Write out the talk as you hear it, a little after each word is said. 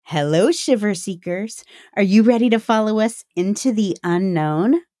Hello, Shiver Seekers. Are you ready to follow us into the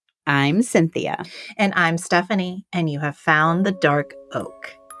unknown? I'm Cynthia. And I'm Stephanie, and you have found the Dark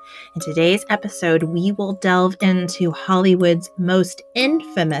Oak. In today's episode, we will delve into Hollywood's most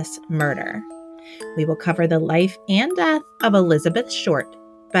infamous murder. We will cover the life and death of Elizabeth Short,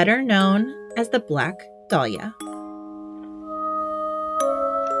 better known as the Black Dahlia.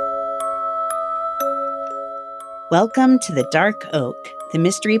 Welcome to the Dark Oak, the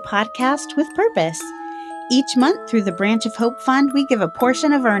mystery podcast with purpose. Each month, through the Branch of Hope Fund, we give a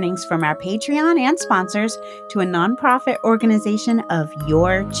portion of earnings from our Patreon and sponsors to a nonprofit organization of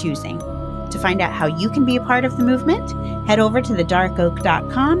your choosing. To find out how you can be a part of the movement, head over to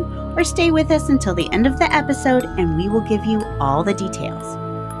thedarkoak.com or stay with us until the end of the episode and we will give you all the details.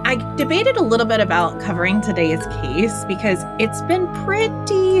 I debated a little bit about covering today's case because it's been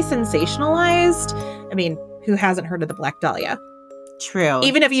pretty sensationalized. I mean, who hasn't heard of the Black Dahlia? True.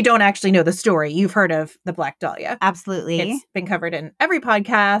 Even if you don't actually know the story, you've heard of the Black Dahlia. Absolutely. It's been covered in every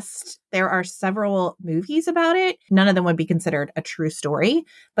podcast. There are several movies about it. None of them would be considered a true story,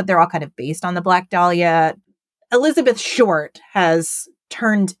 but they're all kind of based on the Black Dahlia. Elizabeth Short has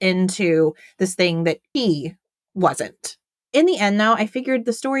turned into this thing that he wasn't. In the end, though, I figured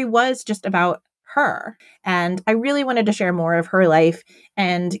the story was just about her. And I really wanted to share more of her life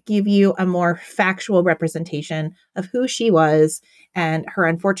and give you a more factual representation of who she was and her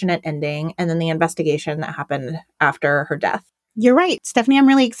unfortunate ending, and then the investigation that happened after her death. You're right, Stephanie. I'm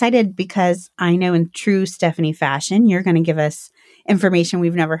really excited because I know in true Stephanie fashion, you're going to give us information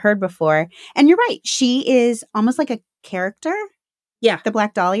we've never heard before. And you're right. She is almost like a character. Yeah. The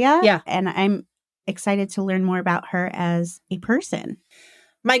Black Dahlia. Yeah. And I'm excited to learn more about her as a person.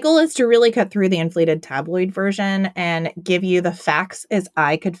 My goal is to really cut through the inflated tabloid version and give you the facts as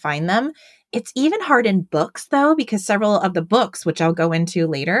I could find them. It's even hard in books, though, because several of the books, which I'll go into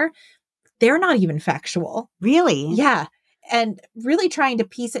later, they're not even factual. Really? Yeah. And really trying to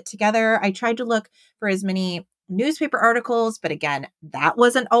piece it together. I tried to look for as many newspaper articles, but again, that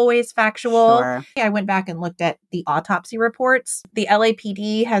wasn't always factual. Sure. I went back and looked at the autopsy reports. The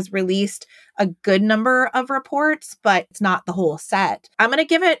LAPD has released a good number of reports, but it's not the whole set. I'm going to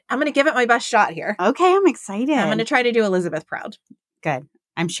give it my best shot here. Okay, I'm excited. I'm going to try to do Elizabeth proud. Good.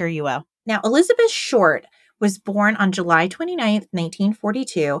 I'm sure you will. Now, Elizabeth Short was born on July 29th,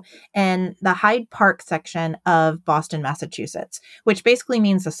 1942, in the Hyde Park section of Boston, Massachusetts, which basically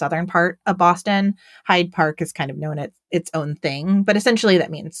means the southern part of Boston. Hyde Park is kind of known as its own thing, but essentially that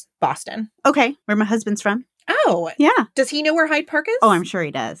means Boston. Okay, where my husband's from. Oh. Yeah. Does he know where Hyde Park is? Oh, I'm sure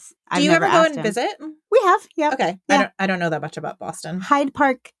he does. Do you ever go and visit? We have, yeah. Okay. Yeah. I don't know that much about Boston. Hyde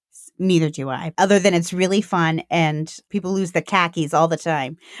Park, neither do I, other than it's really fun and people lose the khakis all the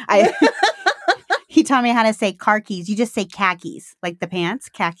time. He taught me how to say car keys. You just say khakis, like the pants,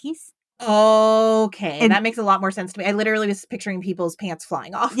 khakis. Okay. And that makes a lot more sense to me. I literally was picturing people's pants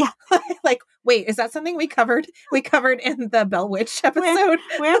flying off. Yeah. Like, wait, is that something we covered? We covered in the Bell Witch episode.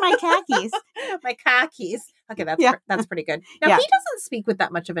 Where are my khakis? My khakis. Okay, that's pretty good. Now, Yeah. he doesn't speak with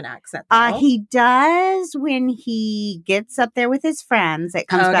that much of an accent, though. He does when he gets up there with his friends. It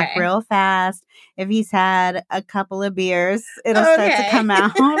comes back real fast. If he's had a couple of beers, it'll start to come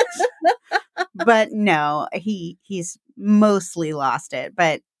out. But no, he's mostly lost it.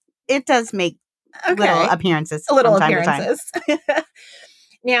 But it does make little appearances. Little from time appearances. To time.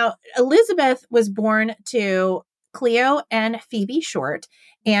 Now, Elizabeth was born to Cleo and Phoebe Short,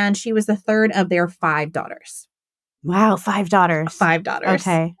 and she was the third of their 5 daughters. Wow, 5 daughters. 5 daughters.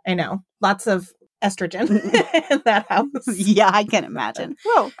 Okay. I know. Lots of estrogen in that house. Yeah, I can imagine.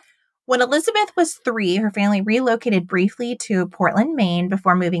 Whoa. When Elizabeth was 3, her family relocated briefly to Portland, Maine,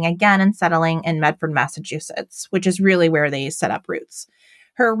 before moving again and settling in Medford, Massachusetts, which is really where they set up roots.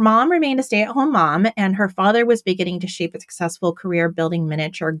 Her mom remained a stay-at-home mom, and her father was beginning to shape a successful career building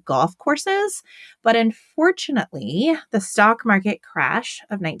miniature golf courses. But unfortunately, the stock market crash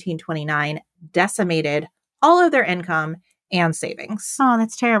of 1929 decimated all of their income and savings. Oh,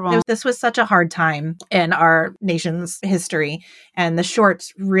 that's terrible. This was such a hard time in our nation's history, and the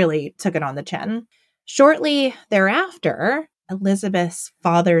Shorts really took it on the chin. Shortly thereafter, Elizabeth's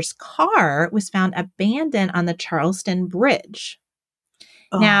father's car was found abandoned on the Charleston Bridge.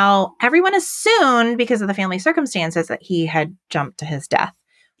 Oh. Now, everyone assumed, because of the family circumstances, that he had jumped to his death,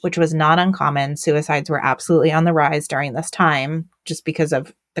 which was not uncommon. Suicides were absolutely on the rise during this time, just because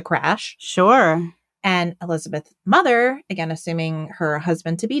of the crash. Sure. And Elizabeth's mother, again, assuming her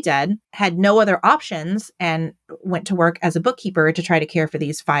husband to be dead, had no other options and went to work as a bookkeeper to try to care for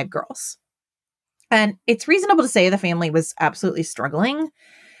these 5 girls. And it's reasonable to say the family was absolutely struggling.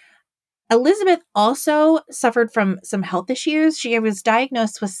 Elizabeth also suffered from some health issues. She was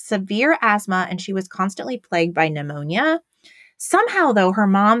diagnosed with severe asthma and she was constantly plagued by pneumonia. Somehow, though, her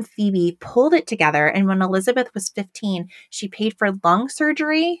mom, Phoebe, pulled it together. And when Elizabeth was 15, she paid for lung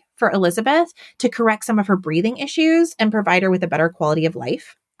surgery for Elizabeth to correct some of her breathing issues and provide her with a better quality of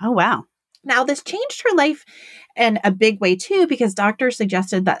life. Oh, wow. Now, this changed her life in a big way, too, because doctors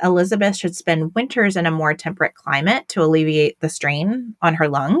suggested that Elizabeth should spend winters in a more temperate climate to alleviate the strain on her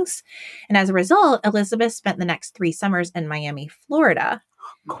lungs. And as a result, Elizabeth spent the next 3 summers in Miami, Florida.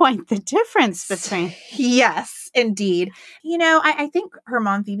 Quite the difference between. Yes, indeed. I think her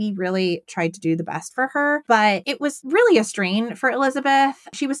mom, Phoebe, really tried to do the best for her, but it was really a strain for Elizabeth.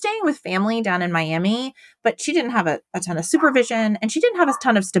 She was staying with family down in Miami, but she didn't have a ton of supervision and she didn't have a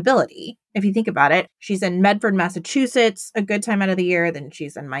ton of stability. If you think about it, she's in Medford, Massachusetts, a good time out of the year, then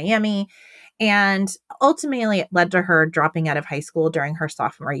she's in Miami. And ultimately, it led to her dropping out of high school during her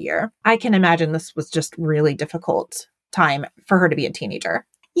sophomore year. I can imagine this was just really difficult time for her to be a teenager.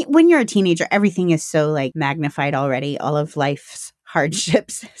 When you're a teenager, everything is so magnified already. All of life's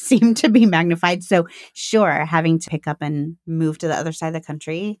hardships seem to be magnified. So sure, having to pick up and move to the other side of the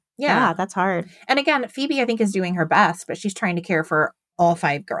country. Yeah, that's hard. And again, Phoebe, I think, is doing her best, but she's trying to care for all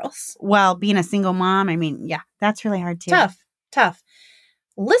 5 girls. Well, being a single mom, that's really hard too. Tough.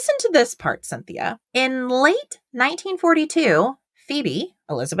 Listen to this part, Cynthia. In late 1942, Phoebe,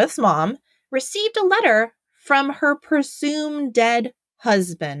 Elizabeth's mom, received a letter from her presumed dead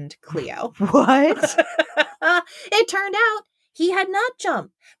husband, Cleo. What? It turned out he had not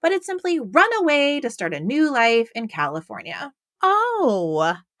jumped, but had simply run away to start a new life in California.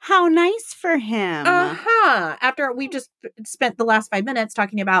 Oh, how nice for him. After we just spent the last 5 minutes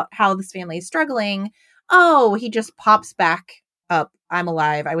talking about how this family is struggling, he just pops back up. I'm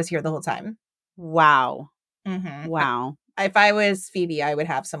alive. I was here the whole time. Wow. Mm-hmm. Wow. If I was Phoebe, I would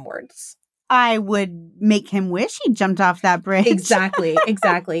have some words. I would make him wish he jumped off that bridge.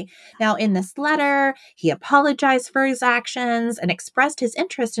 Exactly. Now, in this letter, he apologized for his actions and expressed his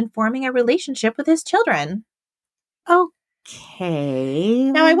interest in forming a relationship with his children. Okay.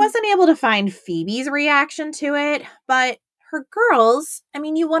 Now, I wasn't able to find Phoebe's reaction to it, but her girls,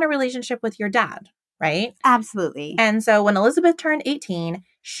 you want a relationship with your dad, right? Absolutely. And so when Elizabeth turned 18,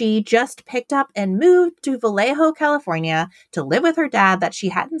 she just picked up and moved to Vallejo, California to live with her dad that she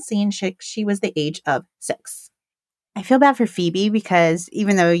hadn't seen since she was the age of 6. I feel bad for Phoebe because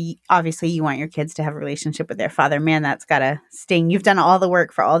even though obviously you want your kids to have a relationship with their father, man, that's got to sting. You've done all the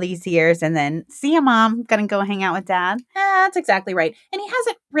work for all these years and then see ya, mom, gonna go hang out with dad. That's exactly right. And he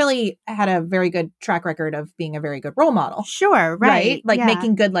hasn't really had a very good track record of being a very good role model. Sure, right.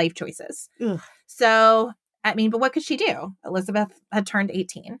 Making good life choices. Ugh. So, but what could she do? Elizabeth had turned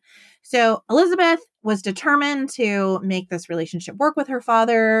 18. So Elizabeth was determined to make this relationship work with her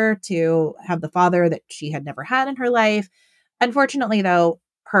father, to have the father that she had never had in her life. Unfortunately, though,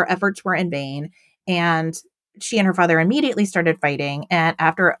 her efforts were in vain, and she and her father immediately started fighting. And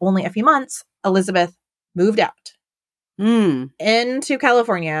after only a few months, Elizabeth moved out into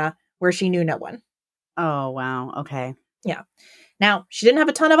California, where she knew no one. Oh, wow. Okay. Yeah. Now, she didn't have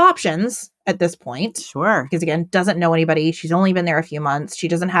a ton of options at this point. Sure. Because again, doesn't know anybody. She's only been there a few months. She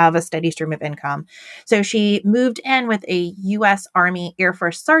doesn't have a steady stream of income. So she moved in with a U.S. Army Air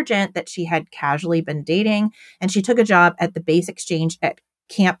Force sergeant that she had casually been dating. And she took a job at the base exchange at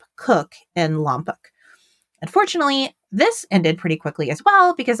Camp Cook in Lompoc. Unfortunately, this ended pretty quickly as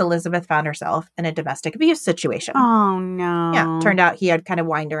well because Elizabeth found herself in a domestic abuse situation. Oh, no. Yeah. Turned out he had kind of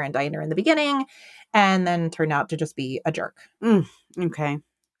wined her and dined her in the beginning and then turned out to just be a jerk. Okay.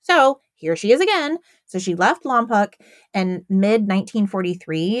 So here she is again. So she left Lompoc in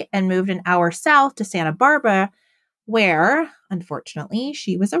mid-1943 and moved an hour south to Santa Barbara, where, unfortunately,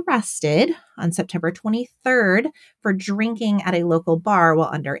 she was arrested on September 23rd for drinking at a local bar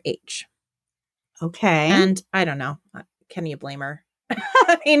while underage. Okay. And I don't know. Can you blame her?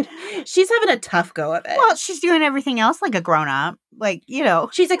 She's having a tough go of it. Well, she's doing everything else like a grown-up.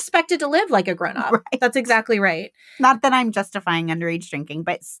 She's expected to live like a grown-up. Right. That's exactly right. Not that I'm justifying underage drinking,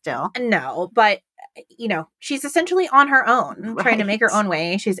 but still. No, but, she's essentially on her own, trying to make her own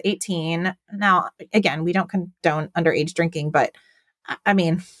way. She's 18. Now, again, we don't condone underage drinking, but, what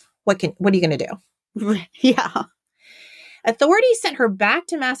are you going to do? Yeah. Authorities sent her back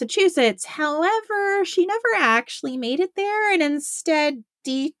to Massachusetts. However, she never actually made it there and instead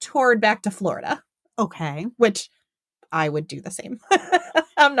detoured back to Florida. Okay. Which I would do the same.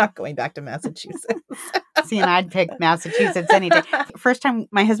 I'm not going back to Massachusetts. See, and I'd pick Massachusetts any day. First time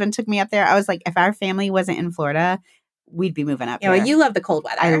my husband took me up there, I was like, if our family wasn't in Florida, we'd be moving up there. You love the cold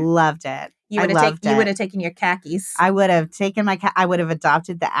weather. I loved it. You I would loved have it. taken your khakis. I would have taken I would have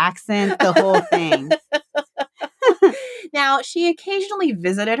adopted the accent, the whole thing. Now, she occasionally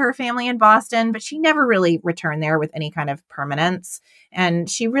visited her family in Boston, but she never really returned there with any kind of permanence. And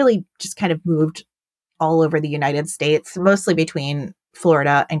she really just kind of moved all over the United States, mostly between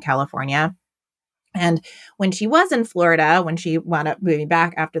Florida and California. And when she was in Florida, when she wound up moving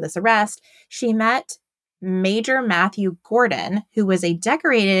back after this arrest, she met Major Matthew Gordon, who was a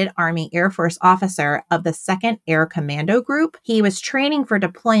decorated Army Air Force officer of the 2nd Air Commando Group. He was training for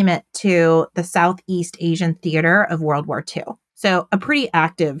deployment to the Southeast Asian theater of World War II. So a pretty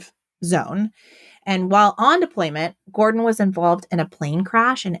active zone. And while on deployment, Gordon was involved in a plane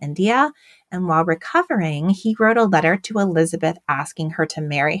crash in India. And while recovering, he wrote a letter to Elizabeth asking her to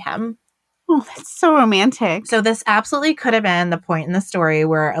marry him. Oh, that's so romantic. So this absolutely could have been the point in the story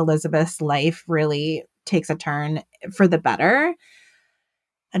where Elizabeth's life really takes a turn for the better.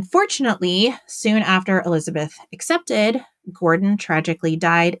 Unfortunately, soon after Elizabeth accepted, Gordon tragically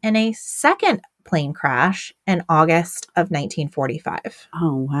died in a second plane crash in August of 1945.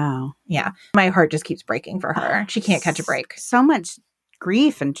 Oh, wow. Yeah. My heart just keeps breaking for her. She can't catch a break. So much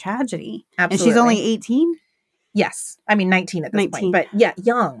grief and tragedy. Absolutely. And she's only 18? Yes. I mean, 19 at this 19. point. But yeah,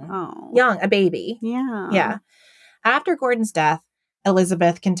 young. Oh. Young, a baby. Yeah. Yeah. After Gordon's death,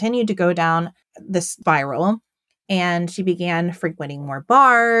 Elizabeth continued to go down this spiral, and she began frequenting more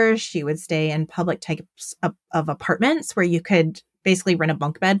bars. She would stay in public types of apartments where you could basically rent a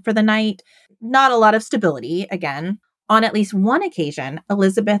bunk bed for the night. Not a lot of stability, again. On at least one occasion,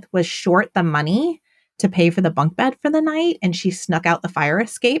 Elizabeth was short the money to pay for the bunk bed for the night, and she snuck out the fire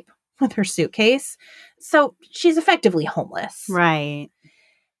escape with her suitcase. So she's effectively homeless. Right.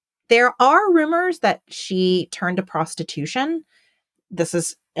 There are rumors that she turned to prostitution. This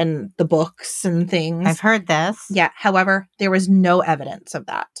is in the books and things. I've heard this. Yeah. However, there was no evidence of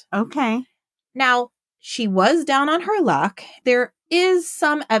that. Okay. Now, she was down on her luck. There is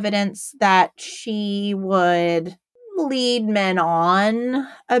some evidence that she would lead men on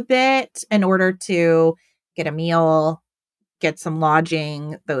a bit in order to get a meal, get some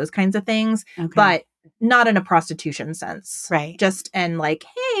lodging, those kinds of things. Okay. But not in a prostitution sense. Right. Just in like,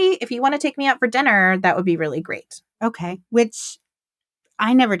 hey, if you want to take me out for dinner, that would be really great. Okay. Which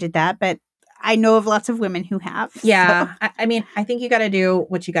I never did that, but I know of lots of women who have. Yeah. So. I mean, I think you got to do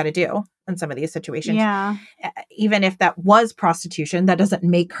what you got to do in some of these situations. Yeah. Even if that was prostitution, that doesn't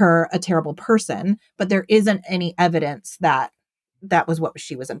make her a terrible person, but there isn't any evidence that that was what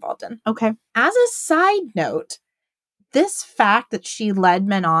she was involved in. Okay. As a side note, this fact that she led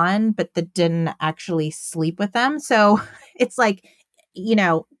men on, but that didn't actually sleep with them. So it's like,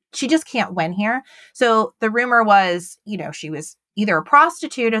 she just can't win here. So the rumor was, she was either a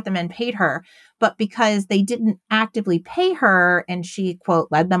prostitute if the men paid her, but because they didn't actively pay her and she, quote,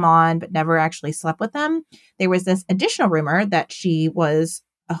 led them on, but never actually slept with them, there was this additional rumor that she was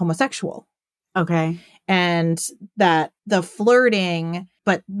a homosexual. Okay. And that the flirting,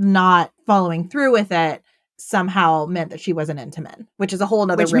 but not following through with it, somehow meant that she wasn't into men, which is a whole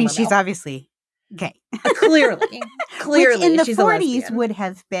nother Which means she's mill. obviously gay. Clearly. Which in the she's 40s would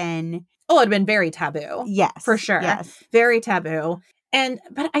have been. Oh, it'd been very taboo. Yes. For sure. Yes. Very taboo.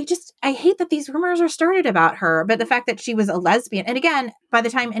 But I hate that these rumors are started about her, but the fact that she was a lesbian, and again, by the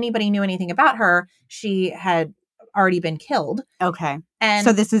time anybody knew anything about her, she had already been killed. Okay. And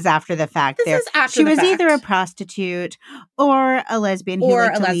so this is after the fact. This is after she the was fact. either a prostitute or a lesbian who Or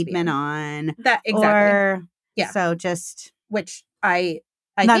liked a to lead lesbian. men on. That exactly. Or, Yeah. So just which I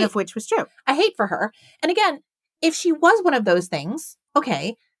none hate. of which was true. I hate for her. And again, if she was one of those things,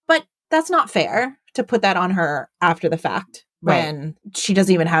 okay, but that's not fair to put that on her after the fact when she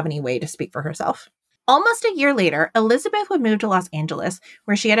doesn't even have any way to speak for herself. Almost a year later, Elizabeth would move to Los Angeles,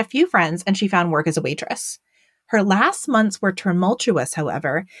 where she had a few friends and she found work as a waitress. Her last months were tumultuous,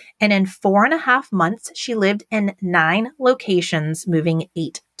 however, and in 4.5 months, she lived in 9 locations, moving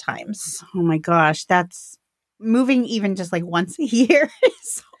 8 times. Oh my gosh, that's moving even just like once a year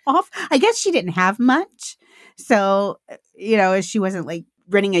is off. I guess she didn't have much. So, she wasn't like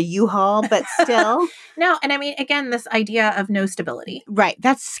renting a U-Haul, but still. No, and I mean, again, this idea of no stability. Right.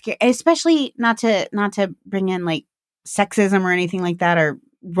 That's scary, especially not to bring in like sexism or anything like that or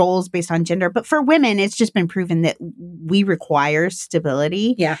roles based on gender. But for women, it's just been proven that we require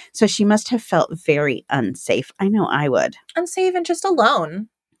stability. Yeah. So she must have felt very unsafe. I know I would. Unsafe and just alone.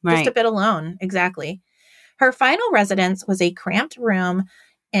 Right. Just a bit alone. Exactly. Her final residence was a cramped room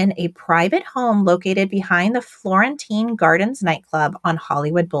in a private home located behind the Florentine Gardens nightclub on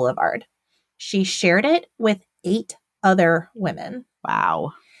Hollywood Boulevard. She shared it with 8 other women.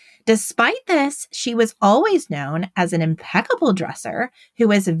 Wow. Despite this, she was always known as an impeccable dresser who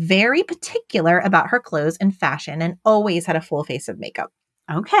was very particular about her clothes and fashion and always had a full face of makeup.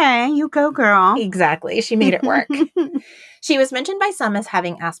 Okay, you go, girl. Exactly. She made it work. She was mentioned by some as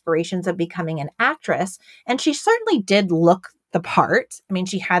having aspirations of becoming an actress, and she certainly did look the part. I mean,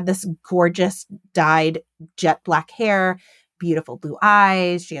 she had this gorgeous dyed jet black hair, beautiful blue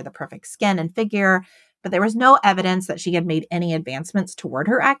eyes. She had the perfect skin and figure, but there was no evidence that she had made any advancements toward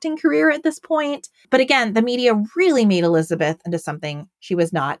her acting career at this point. But again, the media really made Elizabeth into something she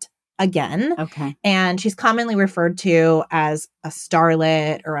was not again. Okay. And she's commonly referred to as a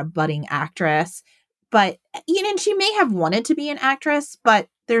starlet or a budding actress. But, and she may have wanted to be an actress, but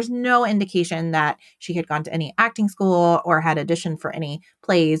there's no indication that she had gone to any acting school or had auditioned for any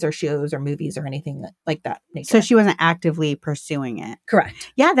plays or shows or movies or anything like that nature. So she wasn't actively pursuing it.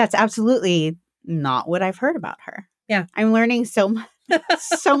 Correct. Yeah, that's absolutely not what I've heard about her. Yeah. I'm learning so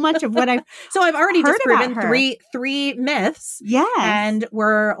much of what I've So I've already heard disproven about her. three myths. Yes. And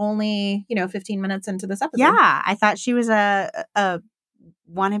we're only, 15 minutes into this episode. Yeah, I thought she was a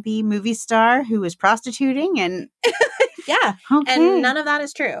wannabe movie star who was prostituting and yeah. okay. And none of that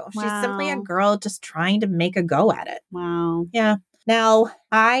is true. Wow. She's simply a girl just trying to make a go at it. Wow. Yeah. Now,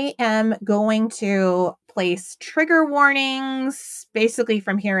 I am going to place trigger warnings basically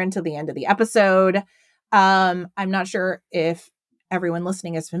from here until the end of the episode. I'm not sure if everyone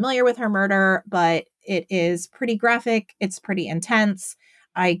listening is familiar with her murder, but it is pretty graphic. It's pretty intense.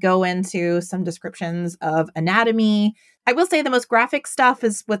 I go into some descriptions of anatomy. I will say the most graphic stuff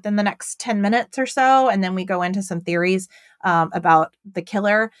is within the next 10 minutes or so. And then we go into some theories about the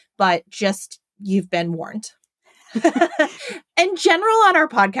killer, but just you've been warned. In general, on our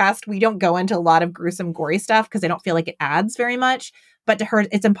podcast, we don't go into a lot of gruesome, gory stuff because I don't feel like it adds very much. But to her,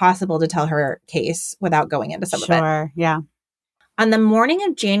 it's impossible to tell her case without going into some of it. Sure, yeah. On the morning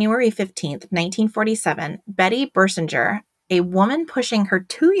of January 15th, 1947, Betty Bersinger, a woman pushing her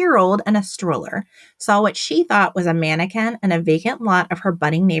 2-year-old in a stroller, saw what she thought was a mannequin in a vacant lot of her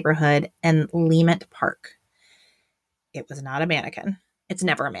budding neighborhood in Leamont Park. It was not a mannequin. It's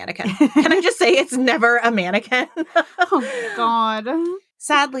never a mannequin. Can I just say it's never a mannequin? Oh, God.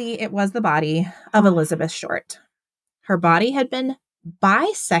 Sadly, it was the body of Elizabeth Short. Her body had been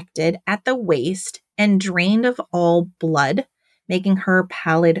bisected at the waist and drained of all blood, making her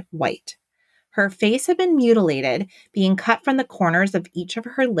pallid white. Her face had been mutilated, being cut from the corners of each of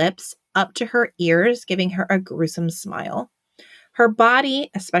her lips up to her ears, giving her a gruesome smile. Her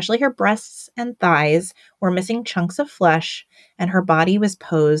body, especially her breasts and thighs, were missing chunks of flesh, and her body was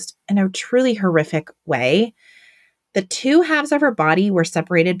posed in a truly horrific way. The two halves of her body were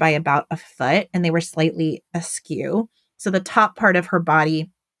separated by about a foot, and they were slightly askew. So the top part of her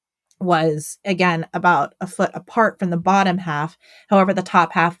body was, again, about a foot apart from the bottom half. However, the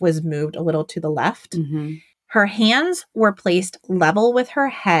top half was moved a little to the left. Mm-hmm. Her hands were placed level with her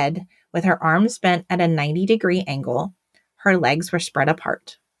head, with her arms bent at a 90-degree angle. Her legs were spread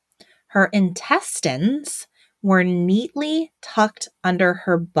apart. Her intestines were neatly tucked under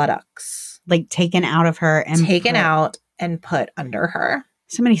her buttocks. Like taken out of her and out and put under her.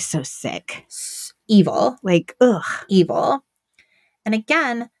 Somebody's so sick. Evil. Like, ugh. Evil. And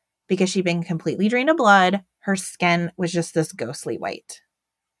again, because she'd been completely drained of blood, her skin was just this ghostly white.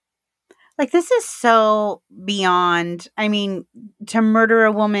 Like, this is so beyond. I mean, to murder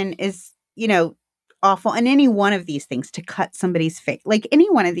a woman is, awful. And any one of these things, to cut somebody's face, like any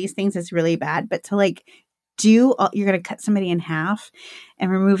one of these things is really bad. But to you're going to cut somebody in half and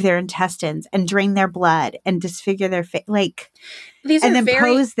remove their intestines and drain their blood and disfigure their face, these and are then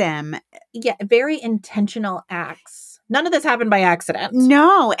pose them. Yeah, very intentional acts. None of this happened by accident.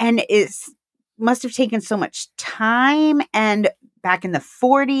 No, and it must have taken so much time. And back in the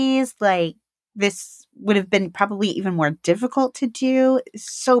 40s, this would have been probably even more difficult to do.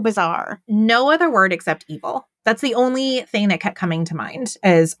 It's so bizarre. No other word except evil. That's the only thing that kept coming to mind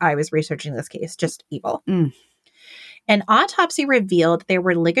as I was researching this case, just evil. Mm. An autopsy revealed there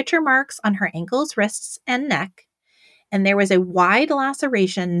were ligature marks on her ankles, wrists, and neck, and there was a wide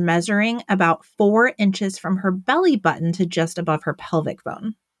laceration measuring about 4 inches from her belly button to just above her pelvic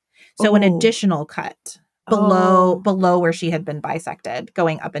bone. So an additional cut below where she had been bisected,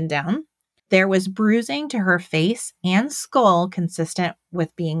 going up and down. There was bruising to her face and skull consistent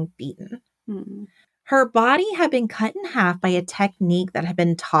with being beaten. Mm. Her body had been cut in half by a technique that had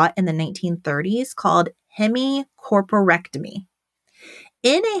been taught in the 1930s called hemicorporectomy.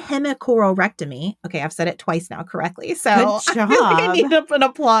 In a hemicorporectomy, okay, I've said it twice now correctly, so good job. I feel like I need an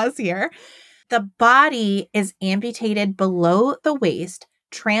applause here. The body is amputated below the waist,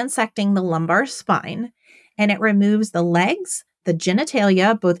 transecting the lumbar spine, and it removes the legs, the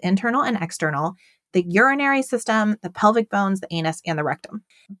genitalia, both internal and external, the urinary system, the pelvic bones, the anus, and the rectum.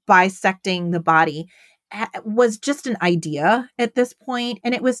 Bisecting the body was just an idea at this point,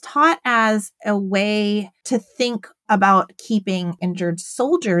 and it was taught as a way to think about keeping injured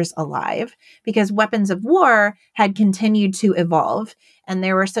soldiers alive because weapons of war had continued to evolve and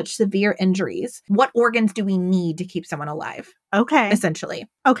there were such severe injuries. What organs do we need to keep someone alive? Okay. Essentially.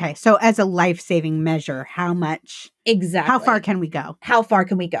 Okay. So as a life-saving measure, how much? Exactly. How far can we go? How far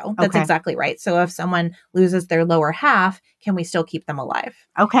can we go? That's Okay. exactly right. So if someone loses their lower half, can we still keep them alive?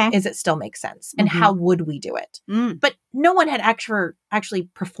 Okay. Is it still make sense? And Mhm. how would we do it? But no one had actually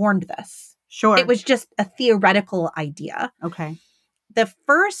performed this. Sure. It was just a theoretical idea. Okay. The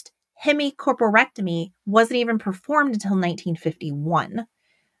first hemicorporectomy wasn't even performed until 1951.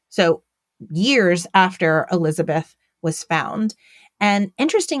 So years after Elizabeth was found. And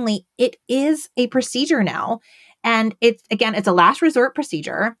interestingly, it is a procedure now. And it's a last resort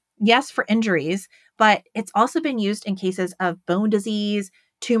procedure. Yes, for injuries, but it's also been used in cases of bone disease,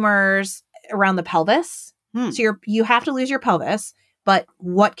 tumors around the pelvis. So you have to lose your pelvis, but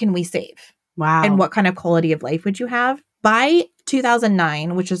what can we save? Wow. And what kind of quality of life would you have? By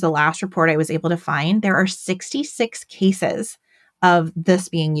 2009, which is the last report I was able to find, there are 66 cases of this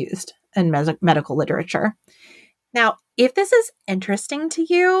being used in medical literature. Now, if this is interesting to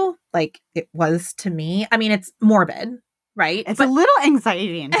you, like it was to me, I mean, it's morbid, right? It's a little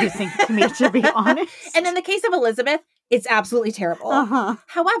anxiety-inducing to me, to be honest. And in the case of Elizabeth, it's absolutely terrible. Uh-huh.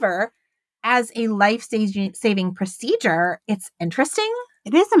 However, as a life-saving procedure, it's interesting.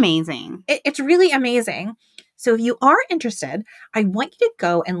 It is amazing. It's really amazing. So if you are interested, I want you to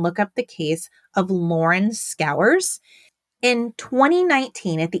go and look up the case of Lauren Scowers. In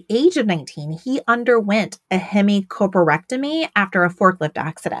 2019, at the age of 19, he underwent a hemicorporectomy after a forklift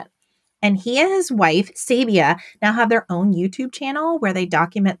accident. And he and his wife, Sabia, now have their own YouTube channel where they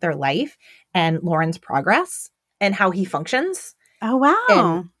document their life and Lauren's progress and how he functions. Oh, wow.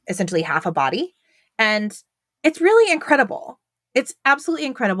 In essentially half a body. And it's really incredible. It's absolutely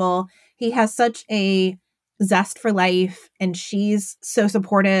incredible. He has such a zest for life and she's so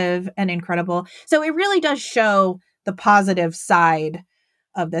supportive and incredible. So it really does show the positive side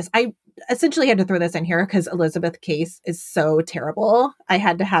of this. I essentially had to throw this in here because Elizabeth's case is so terrible. I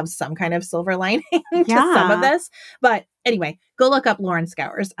had to have some kind of silver lining to some of this. But anyway, go look up Lauren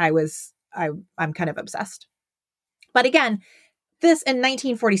Scowers. I'm kind of obsessed. But again, this in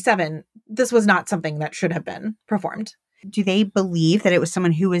 1947, this was not something that should have been performed. Do they believe that it was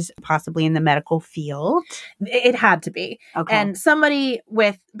someone who was possibly in the medical field? It had to be. Okay. And somebody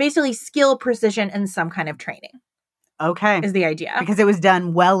with basically skill, precision, and some kind of training. Okay. Is the idea. Because it was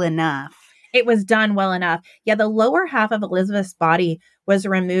done well enough. It was done well enough. Yeah, the lower half of Elizabeth's body was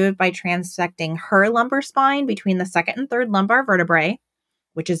removed by transecting her lumbar spine between the second and third lumbar vertebrae,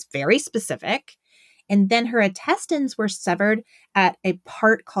 which is very specific. And then her intestines were severed at a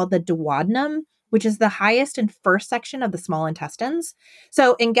part called the duodenum, which is the highest and first section of the small intestines.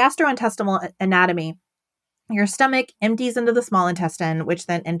 So in gastrointestinal anatomy, your stomach empties into the small intestine, which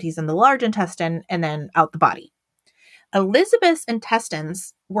then empties in the large intestine and then out the body. Elizabeth's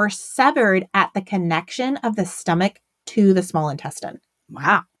intestines were severed at the connection of the stomach to the small intestine.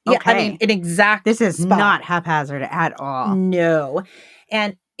 Wow. Okay. Yeah, I mean, an exact This is spot. not haphazard at all. No.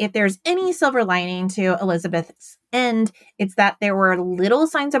 And if there's any silver lining to Elizabeth's end, it's that there were little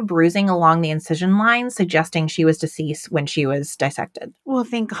signs of bruising along the incision line, suggesting she was deceased when she was dissected. Well,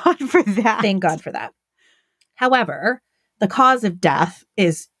 thank God for that. Thank God for that. However, the cause of death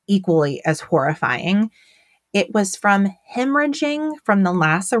is equally as horrifying. It was from hemorrhaging from the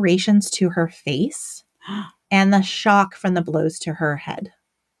lacerations to her face and the shock from the blows to her head.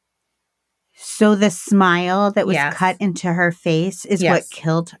 So the smile that was cut into her face is what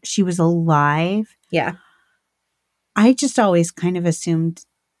killed her. She was alive. Yeah. I just always kind of assumed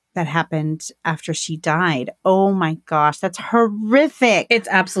that happened after she died. Oh my gosh, that's horrific. It's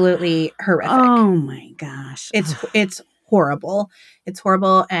absolutely horrific. Oh my gosh. It's horrible. It's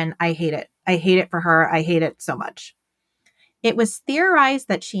horrible and I hate it. I hate it for her. I hate it so much. It was theorized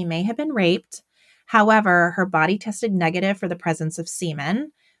that she may have been raped. However, her body tested negative for the presence of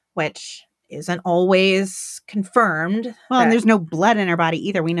semen, which isn't always confirmed. Well, and there's no blood in her body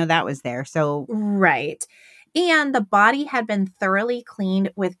either. We know that was there. So right. And the body had been thoroughly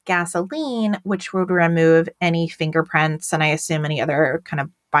cleaned with gasoline, which would remove any fingerprints and I assume any other kind of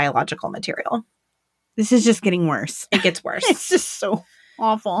biological material. This is just getting worse. It gets worse. It's just so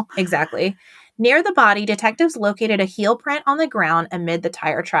awful. Exactly. Near the body, detectives located a heel print on the ground amid the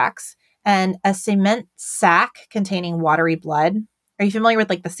tire tracks and a cement sack containing watery blood. Are you familiar with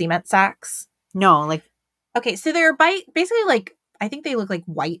like the cement sacks? No, like Okay, so they're basically like, I think they look like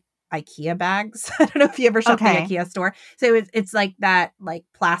white IKEA bags. I don't know if you ever shopped at the IKEA store. So it's like that, like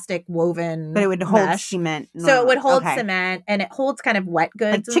plastic woven, but it would hold mesh. cement. So it would hold cement, and it holds kind of wet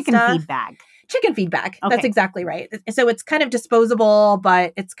goods, like and chicken stuff. feed bag. Chicken feed bag. Okay. That's exactly right. So it's kind of disposable,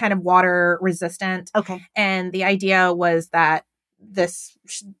 but it's kind of water resistant. Okay. And the idea was that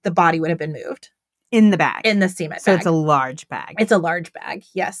the body would have been moved in the bag, in the cement. So bag. it's a large bag. It's a large bag.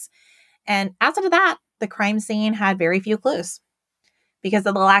 Yes. And outside of that, the crime scene had very few clues. Because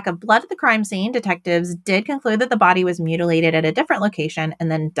of the lack of blood at the crime scene, detectives did conclude that the body was mutilated at a different location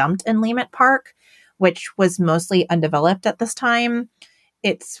and then dumped in Leamet Park, which was mostly undeveloped at this time.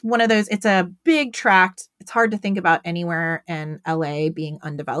 It's one of those, it's a big tract. It's hard to think about anywhere in LA being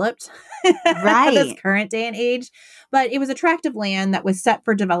undeveloped at this current day and age. But it was a tract of land that was set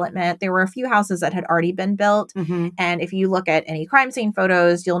for development. There were a few houses that had already been built. Mm-hmm. And if you look at any crime scene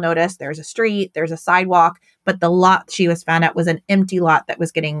photos, you'll notice there's a street, there's a sidewalk, but the lot she was found at was an empty lot that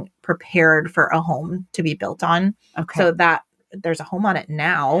was getting prepared for a home to be built on. Okay. So that there's a home on it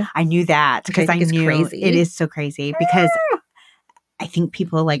now. I knew that because I knew crazy. It is so crazy because I think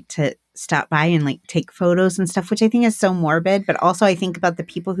people like to stop by and like take photos and stuff, which I think is so morbid. But also I think about the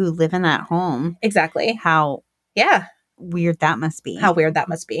people who live in that home. Exactly. How weird that must be. How weird that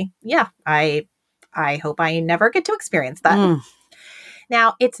must be. Yeah. I hope I never get to experience that.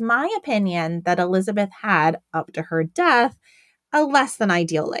 Now, it's my opinion that Elizabeth had, up to her death, a less than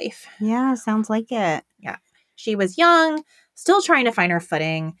ideal life. Yeah, sounds like it. Yeah. She was young, still trying to find her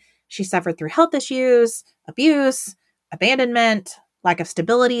footing. She suffered through health issues, abuse, abandonment, lack of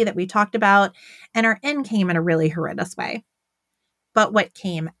stability that we talked about, and her end came in a really horrendous way. But what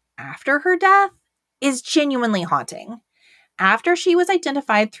came after her death is genuinely haunting. After she was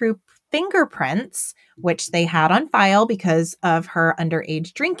identified through fingerprints, which they had on file because of her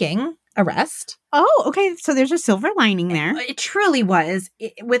underage drinking arrest. Oh, okay. So there's a silver lining there. It truly was.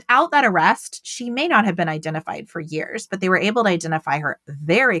 Without that arrest, she may not have been identified for years, but they were able to identify her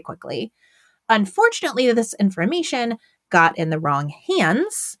very quickly. Unfortunately, this information got in the wrong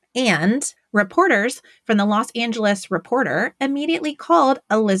hands, and reporters from the Los Angeles Reporter immediately called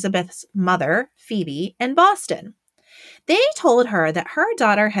Elizabeth's mother, Phoebe, in Boston. They told her that her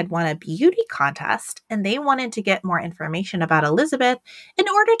daughter had won a beauty contest and they wanted to get more information about Elizabeth in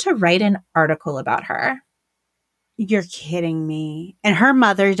order to write an article about her. You're kidding me. And her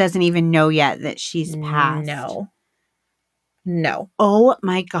mother doesn't even know yet that she's passed. No. Oh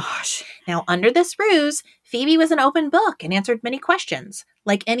my gosh. Now, under this ruse, Phoebe was an open book and answered many questions,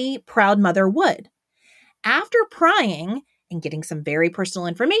 like any proud mother would. After prying and getting some very personal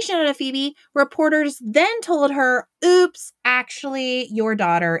information out of Phoebe, reporters then told her, oops, actually, your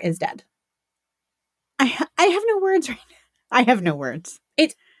daughter is dead. I have no words right now. I have no words.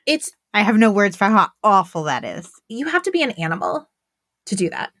 I have no words for how awful that is. You have to be an animal to do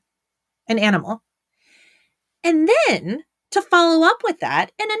that. An animal. And then, to follow up with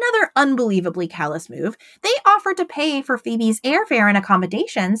that, in another unbelievably callous move, they offered to pay for Phoebe's airfare and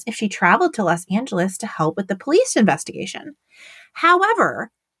accommodations if she traveled to Los Angeles to help with the police investigation.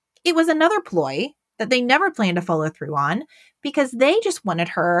 However, it was another ploy that they never planned to follow through on because they just wanted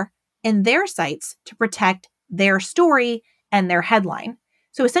her in their sights to protect their story and their headline.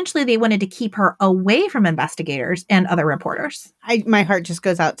 So essentially, they wanted to keep her away from investigators and other reporters. My heart just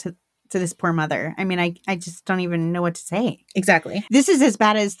goes out to this poor mother. I mean, I just don't even know what to say. Exactly. This is as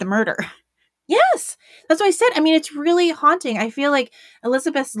bad as the murder. Yes. That's what I said. I mean, it's really haunting. I feel like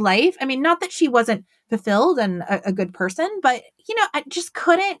Elizabeth's life, I mean, not that she wasn't fulfilled and a good person, but, I just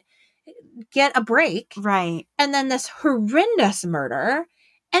couldn't get a break. Right. And then this horrendous murder.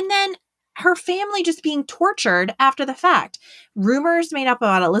 And then her family just being tortured after the fact. Rumors made up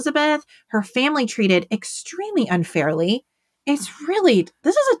about Elizabeth, her family treated extremely unfairly. This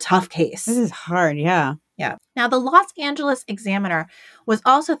is a tough case. This is hard, yeah. Yeah. Now, the Los Angeles Examiner was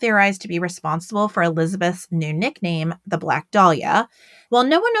also theorized to be responsible for Elizabeth's new nickname, the Black Dahlia. While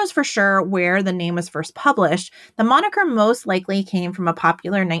no one knows for sure where the name was first published, the moniker most likely came from a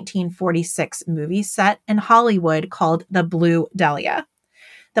popular 1946 movie set in Hollywood called The Blue Dahlia.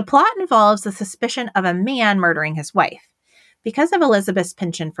 The plot involves the suspicion of a man murdering his wife. Because of Elizabeth's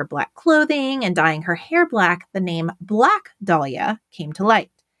penchant for black clothing and dyeing her hair black, the name Black Dahlia came to light.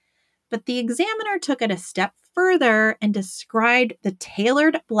 But the Examiner took it a step further and described the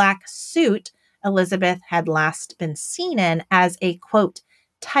tailored black suit Elizabeth had last been seen in as a, quote,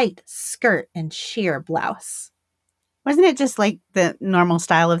 tight skirt and sheer blouse. Wasn't it just like the normal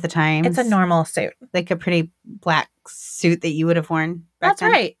style of the times? It's a normal suit. Like a pretty black suit that you would have worn back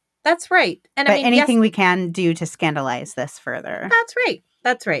then? Right. That's right. And but anything we can do to scandalize this further.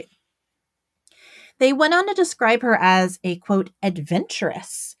 That's right. They went on to describe her as a, quote,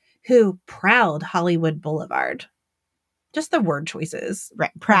 adventuress who prowled Hollywood Boulevard. Just the word choices.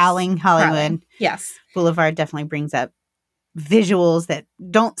 Right. Prowling Hollywood. Prowling. Yes. Boulevard definitely brings up visuals that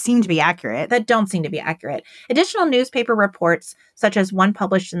don't seem to be accurate. Additional newspaper reports, such as one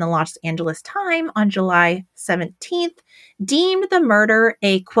published in the Los Angeles Times on July 17th, deemed the murder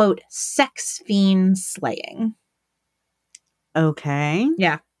a, quote, sex fiend slaying. Okay.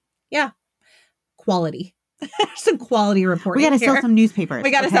 Yeah. Quality. Some quality reporting. We got to sell some newspapers.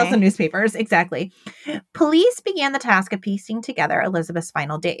 Sell some newspapers. Exactly. Police began the task of piecing together Elizabeth's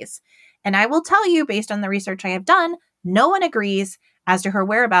final days. And I will tell you, based on the research I have done, no one agrees as to her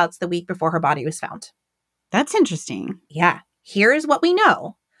whereabouts the week before her body was found. That's interesting. Yeah. Here's what we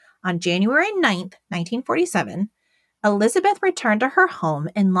know. On January 9th, 1947, Elizabeth returned to her home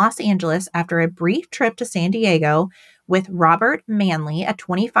in Los Angeles after a brief trip to San Diego with Robert Manley, a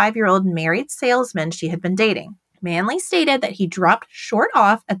 25-year-old married salesman she had been dating. Manley stated that he dropped Short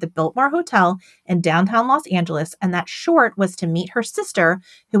off at the Biltmore Hotel in downtown Los Angeles, and that Short was to meet her sister,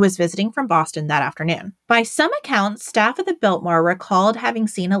 who was visiting from Boston that afternoon. By some accounts, staff at the Biltmore recalled having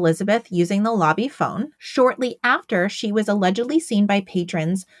seen Elizabeth using the lobby phone shortly after she was allegedly seen by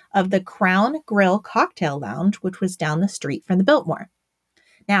patrons of the Crown Grill Cocktail Lounge, which was down the street from the Biltmore.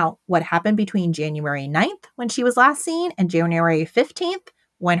 Now, what happened between January 9th, when she was last seen, and January 15th,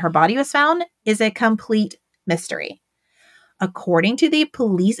 when her body was found, is a complete mystery. According to the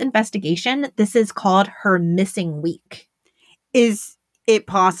police investigation, this is called her missing week. Is it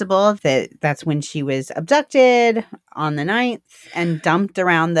possible that that's when she was abducted on the 9th and dumped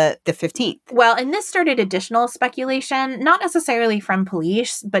around the 15th? Well, and this started additional speculation, not necessarily from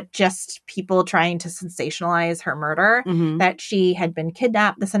police, but just people trying to sensationalize her murder, that she had been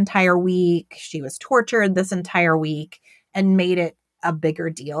kidnapped this entire week, she was tortured this entire week, and made it a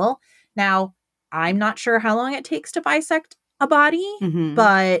bigger deal. Now, I'm not sure how long it takes to bisect a body,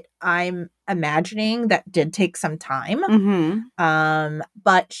 but I'm imagining that did take some time.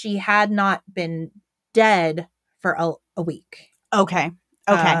 But she had not been dead for a week. Okay.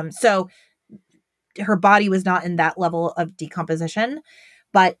 So her body was not in that level of decomposition,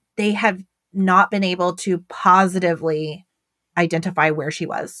 but they have not been able to positively identify where she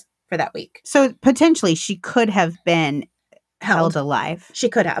was for that week. So potentially she could have been held alive. She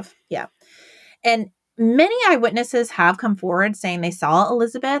could have, yeah. And many eyewitnesses have come forward saying they saw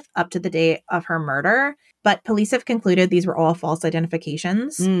Elizabeth up to the day of her murder, but police have concluded these were all false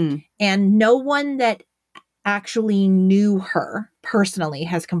identifications. And no one that actually knew her personally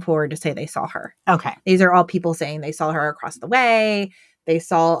has come forward to say they saw her. Okay. These are all people saying they saw her across the way. They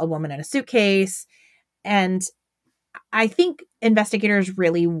saw a woman in a suitcase. And I think investigators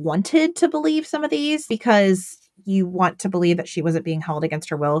really wanted to believe some of these because you want to believe that she wasn't being held against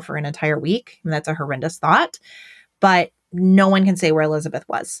her will for an entire week. And that's a horrendous thought. But no one can say where Elizabeth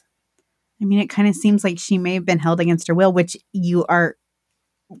was. I mean, it kind of seems like she may have been held against her will, which you are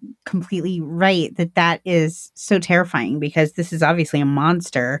completely right that is so terrifying because this is obviously a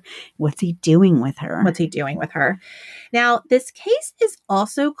monster. What's he doing with her? Now, this case is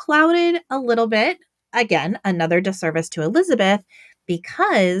also clouded a little bit. Again, another disservice to Elizabeth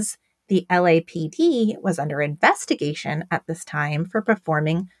because the LAPD was under investigation at this time for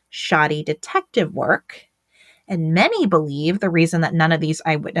performing shoddy detective work. And many believe the reason that none of these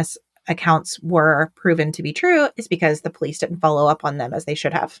eyewitness accounts were proven to be true is because the police didn't follow up on them as they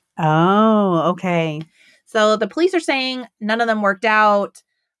should have. Oh, okay. So the police are saying none of them worked out.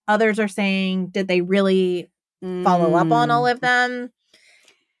 Others are saying, did they really follow up on all of them?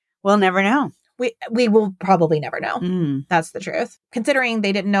 We'll never know. We will probably never know. That's the truth. Considering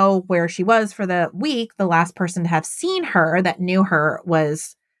they didn't know where she was for the week, the last person to have seen her that knew her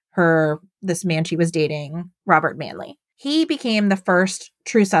was this man she was dating, Robert Manley. He became the first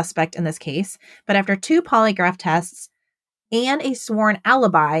true suspect in this case, but after 2 polygraph tests and a sworn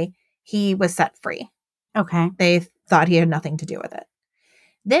alibi, he was set free. Okay. They thought he had nothing to do with it.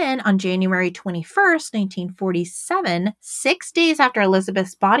 Then on January 21st, 1947, 6 days after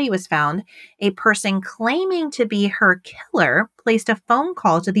Elizabeth's body was found, a person claiming to be her killer placed a phone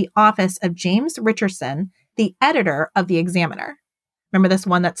call to the office of James Richardson, the editor of the Examiner. Remember this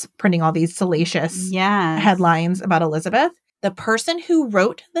one that's printing all these salacious headlines about Elizabeth? The person who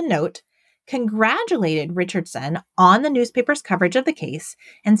wrote the note congratulated Richardson on the newspaper's coverage of the case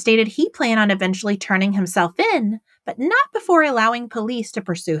and stated he planned on eventually turning himself in, but not before allowing police to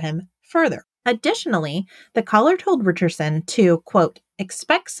pursue him further. Additionally, the caller told Richardson to, quote,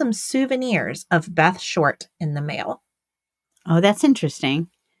 expect some souvenirs of Beth Short in the mail. Oh, that's interesting.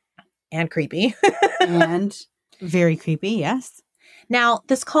 And creepy. And very creepy, yes. Now,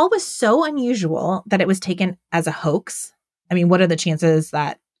 this call was so unusual that it was taken as a hoax. I mean, what are the chances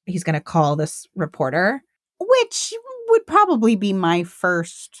that he's going to call this reporter? Which would probably be my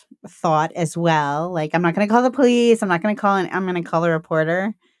first thought as well. Like, I'm not going to call the police. I'm not going to call I'm going to call a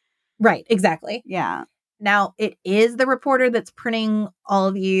reporter. Right, exactly. Yeah. Now, it is the reporter that's printing all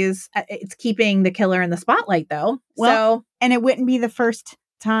of these. It's keeping the killer in the spotlight, though. Well, and it wouldn't be the first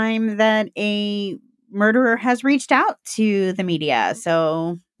time that a murderer has reached out to the media.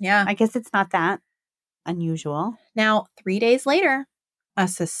 So, yeah, I guess it's not that unusual. Now, 3 days later, a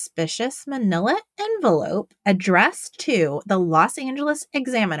suspicious manila envelope addressed to the Los Angeles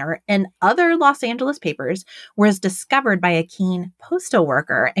Examiner and other Los Angeles papers was discovered by a keen postal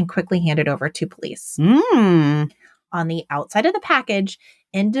worker and quickly handed over to police. On the outside of the package,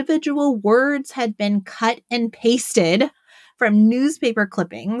 individual words had been cut and pasted from newspaper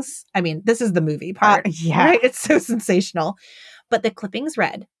clippings. I mean, this is the movie part. Yeah. Right? It's so sensational. But the clippings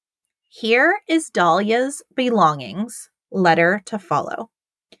read, "Here is Dahlia's belongings. Letter to follow."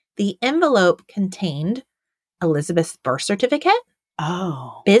 The envelope contained Elizabeth's birth certificate,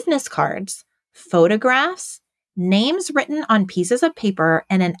 business cards, photographs, names written on pieces of paper,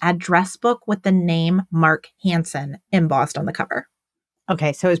 and an address book with the name Mark Hansen embossed on the cover.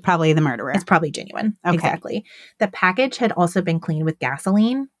 Okay, so it's probably the murderer. It's probably genuine. Okay. Exactly. The package had also been cleaned with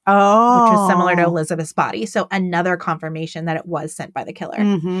gasoline, which was similar to Elizabeth's body. So another confirmation that it was sent by the killer.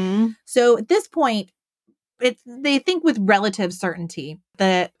 Mm-hmm. So at this point, they think with relative certainty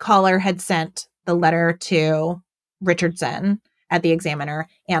the caller had sent the letter to Richardson at the Examiner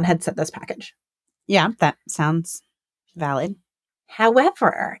and had sent this package. Yeah, that sounds valid.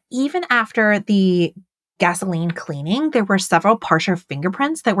 However, even after the gasoline cleaning, there were several partial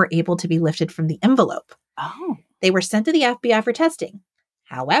fingerprints that were able to be lifted from the envelope. They were sent to the FBI for testing.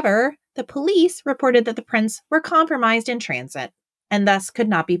 However, the police reported that the prints were compromised in transit and thus could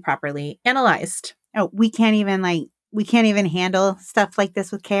not be properly analyzed. Oh, we can't even handle stuff like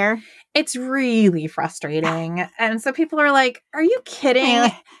this with care. It's really frustrating. And so people are like, are you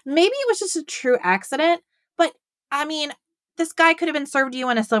kidding? Maybe it was just a true accident. But I mean, this guy could have been served you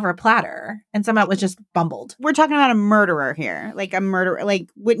on a silver platter and somehow it was just bumbled. We're talking about a murderer here. Like a murderer. Like,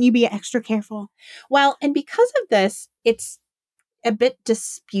 wouldn't you be extra careful? Well, and because of this, it's a bit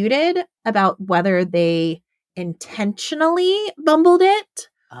disputed about whether they intentionally bumbled it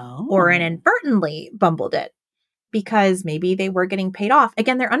or inadvertently bumbled it. Because maybe they were getting paid off.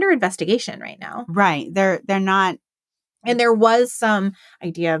 Again, they're under investigation right now. Right. They're not. And there was some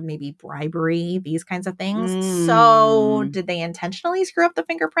idea of maybe bribery, these kinds of things. So did they intentionally screw up the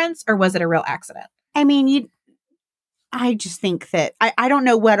fingerprints or was it a real accident? I mean, I just think that I don't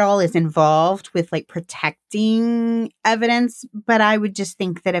know what all is involved with like protecting evidence, but I would just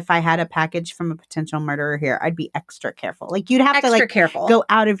think that if I had a package from a potential murderer here, I'd be extra careful. Like you'd have to careful. Go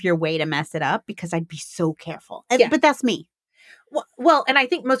out of your way to mess it up because I'd be so careful. Yeah. But that's me. Well, and I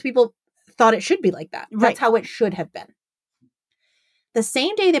think most people thought it should be like that. That's how it should have been. The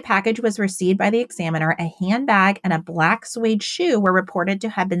same day the package was received by the Examiner, a handbag and a black suede shoe were reported to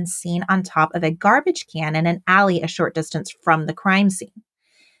have been seen on top of a garbage can in an alley a short distance from the crime scene.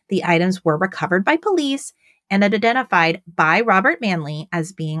 The items were recovered by police and identified by Robert Manley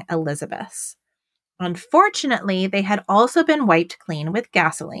as being Elizabeth's. Unfortunately, they had also been wiped clean with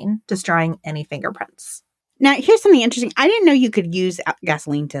gasoline, destroying any fingerprints. Now, here's something interesting. I didn't know you could use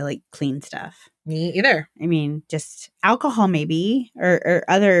gasoline to like clean stuff. Me either. I mean, just alcohol maybe or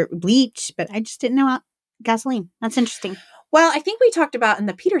other bleach, but I just didn't know gasoline. That's interesting. Well, I think we talked about in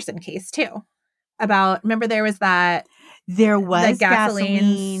the Peterson case too about, remember there was the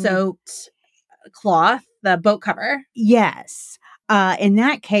gasoline soaked cloth, the boat cover. Yes. In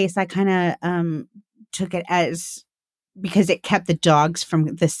that case, I kind of took it as because it kept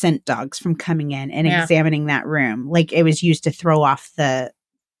the scent dogs from coming in and examining that room. Like it was used to throw off the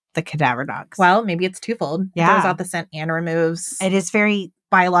cadaver dogs. Well, maybe it's twofold. It throws out the scent and removes. It is very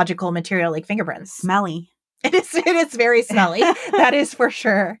biological material like fingerprints. Smelly. It is very smelly. That is for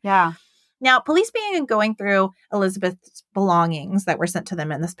sure. Yeah. Now, police began going through Elizabeth's belongings that were sent to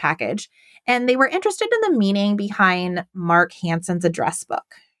them in this package, and they were interested in the meaning behind Mark Hansen's address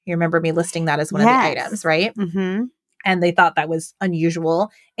book. You remember me listing that as one of the items, right? Mm-hmm. And they thought that was unusual.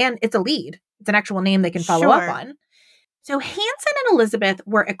 And it's a lead. It's an actual name they can follow up on. So Hansen and Elizabeth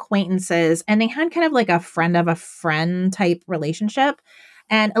were acquaintances, and they had kind of like a friend of a friend type relationship.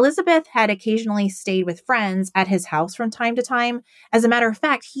 And Elizabeth had occasionally stayed with friends at his house from time to time. As a matter of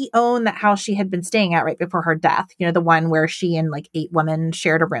fact, he owned that house she had been staying at right before her death. You know, the one where she and like 8 women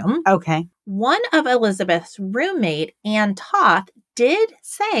shared a room. Okay. One of Elizabeth's roommate, Ann Toth, did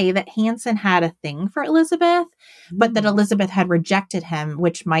say that Hansen had a thing for Elizabeth, but that Elizabeth had rejected him,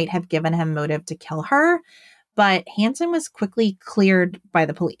 which might have given him motive to kill her. But Hansen was quickly cleared by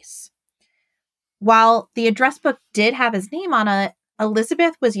the police. While the address book did have his name on it,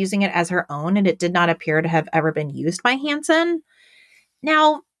 Elizabeth was using it as her own, and it did not appear to have ever been used by Hansen.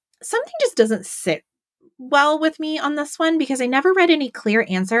 Now, something just doesn't sit well with me on this one because I never read any clear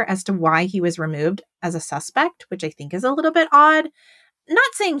answer as to why he was removed as a suspect, which I think is a little bit odd.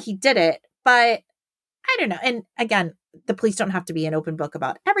 Not saying he did it, but I don't know. And again, the police don't have to be an open book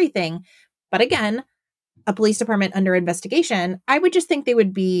about everything. But again, a police department under investigation, I would just think they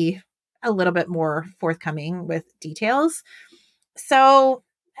would be a little bit more forthcoming with details. So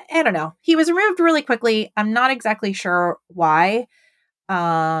I don't know. He was removed really quickly. I'm not exactly sure why.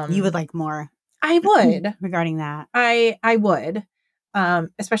 You would like more. I would. Regarding that. I would.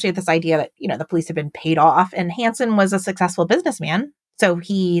 Especially with this idea that, the police have been paid off, and Hansen was a successful businessman. So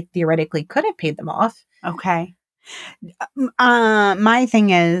he theoretically could have paid them off. Okay. My thing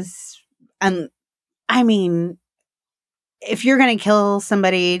is, I mean, if you're going to kill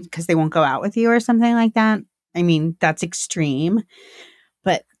somebody because they won't go out with you or something like that, I mean, that's extreme.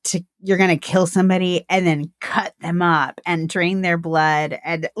 But you're going to kill somebody and then cut them up and drain their blood.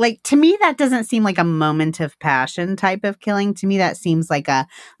 And to me, that doesn't seem like a moment of passion type of killing. To me, that seems like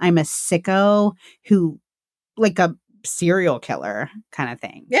I'm a sicko who, like a serial killer kind of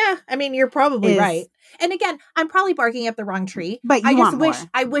thing. Yeah. I mean, you're probably right. And again, I'm probably barking up the wrong tree. But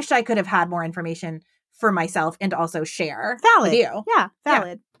I wish I could have had more information for myself and also share with you. Yeah,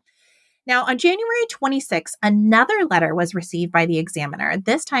 valid. Yeah. Now, on January 26, another letter was received by the Examiner.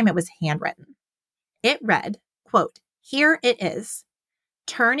 This time it was handwritten. It read, quote, "Here it is.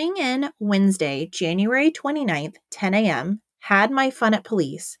 Turning in Wednesday, January 29th, 10 a.m. Had my fun at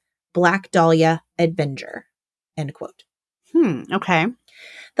police. Black Dahlia Adventure." End quote. Okay.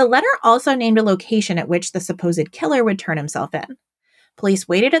 The letter also named a location at which the supposed killer would turn himself in. Police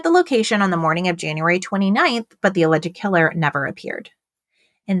waited at the location on the morning of January 29th, but the alleged killer never appeared.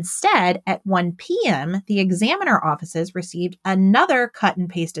 Instead, at 1 p.m., the Examiner offices received another cut and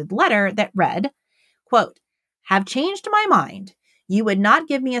pasted letter that read, quote, "Have changed my mind. You would not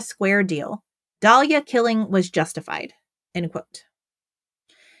give me a square deal. Dahlia killing was justified." End quote.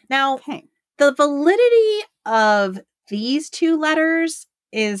 Now, the validity of these two letters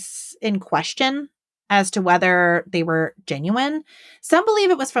is in question as to whether they were genuine. Some believe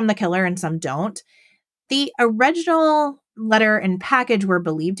it was from the killer and some don't. The original letter and package were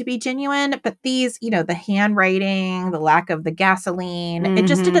believed to be genuine, but these, the handwriting, the lack of the gasoline, it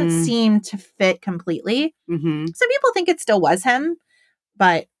just didn't seem to fit completely. Some people think it still was him,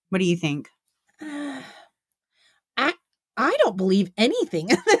 but... What do you think? I don't believe anything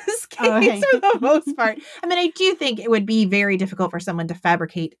in this case for the most part. I mean, I do think it would be very difficult for someone to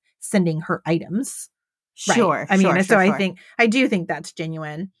fabricate sending her items. Sure. Right? I mean, I do think that's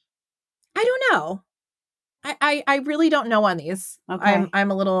genuine. I don't know. I really don't know on these. Okay.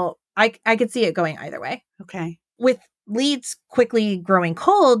 I'm a little, I could see it going either way. Okay. With leads quickly growing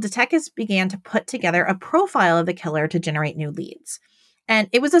cold, detectives began to put together a profile of the killer to generate new leads. And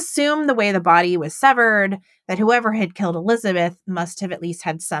it was assumed the way the body was severed that whoever had killed Elizabeth must have at least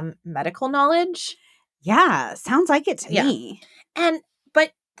had some medical knowledge. Yeah, sounds like it to me.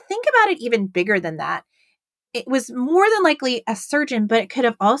 But think about it even bigger than that. It was more than likely a surgeon, but it could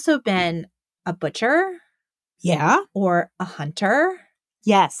have also been a butcher. Yeah. Or a hunter.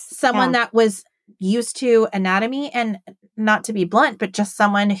 Yes. Someone that was used to anatomy, and not to be blunt, but just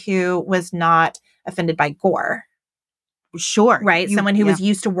someone who was not offended by gore. Sure. Right? Someone who was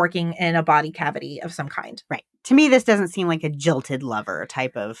used to working in a body cavity of some kind. Right. To me, this doesn't seem like a jilted lover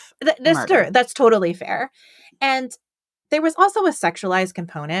type of That's true. That's totally fair. And there was also a sexualized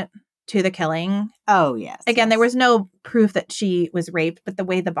component to the killing. Oh, yes. Again, there was no proof that she was raped, but the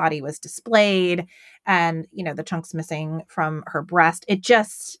way the body was displayed and, the chunks missing from her breast, it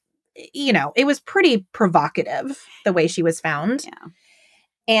just, it was pretty provocative the way she was found. Yeah.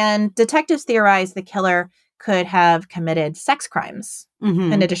 And detectives theorized the killer could have committed sex crimes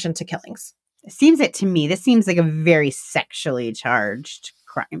in addition to killings. It seems it to me. This seems like a very sexually charged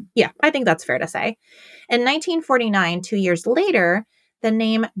crime. Yeah, I think that's fair to say. In 1949, 2 years later, the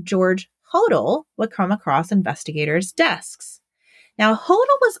name George Hodel would come across investigators' desks. Now,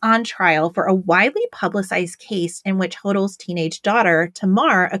 Hodel was on trial for a widely publicized case in which Hodel's teenage daughter,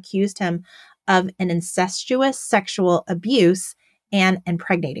 Tamar, accused him of an incestuous sexual abuse and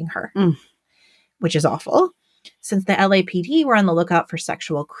impregnating her, which is awful. Since the LAPD were on the lookout for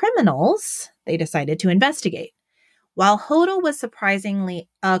sexual criminals, they decided to investigate. While Hodel was surprisingly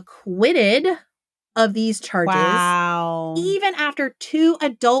acquitted of these charges, even after 2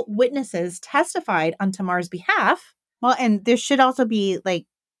 adult witnesses testified on Tamar's behalf. Well, and there should also be, like,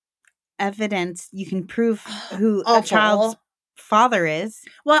 evidence you can prove who a Awful. child's father is.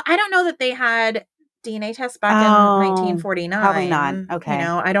 Well, I don't know that they had DNA tests back in 1949. Probably not. Okay. You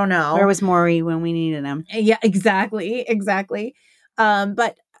know, I don't know. Where was Maury when we needed him? Yeah, exactly.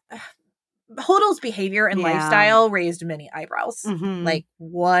 But Hodl's behavior and lifestyle raised many eyebrows. Mm-hmm. Like,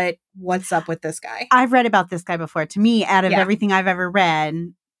 what's up with this guy? I've read about this guy before. To me, out of everything I've ever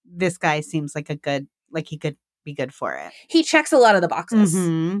read, this guy seems like he could be good for it. He checks a lot of the boxes.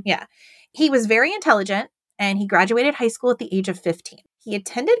 Mm-hmm. Yeah. He was very intelligent, and he graduated high school at the age of 15. He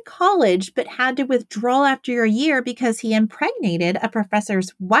attended college, but had to withdraw after a year because he impregnated a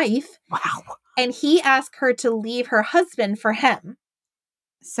professor's wife. Wow. And he asked her to leave her husband for him.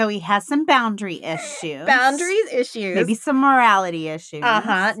 So he has some boundary issues. Maybe some morality issues.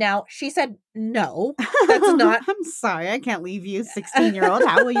 Uh-huh. Now, she said, no, that's not. I'm sorry, I can't leave you, 16-year-old.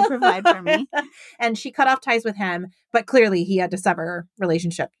 How will you provide for me? And she cut off ties with him, but clearly he had to sever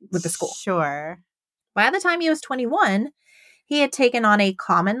relationship with the school. Sure. By the time he was 21, he had taken on a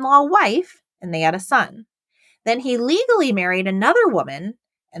common law wife, and they had a son. Then he legally married another woman,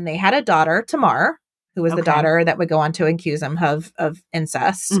 and they had a daughter, Tamar, who was the daughter that would go on to accuse him of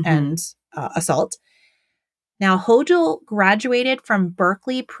incest and assault. Now, Hodl graduated from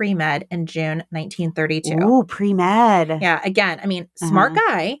Berkeley Pre-Med in June 1932. Ooh, pre-med. Yeah, again, I mean, smart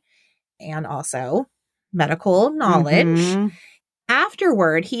guy and also medical knowledge. Mm-hmm.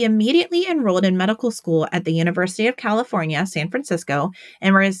 Afterward, he immediately enrolled in medical school at the University of California, San Francisco,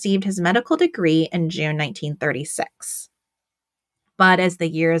 and received his medical degree in June 1936. But as the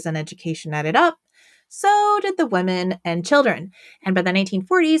years and education added up, so did the women and children. And by the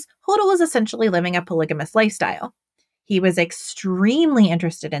 1940s, Hodl was essentially living a polygamous lifestyle. He was extremely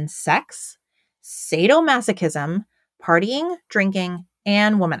interested in sex, sadomasochism, partying, drinking,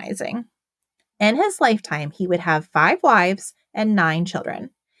 and womanizing. In his lifetime, he would have 5 wives and 9 children.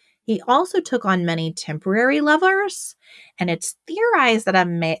 He also took on many temporary lovers, and it's theorized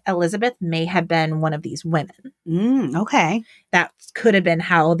that Elizabeth may have been one of these women. Okay. That could have been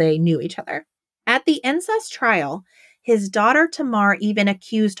how they knew each other. At the incest trial, his daughter Tamar even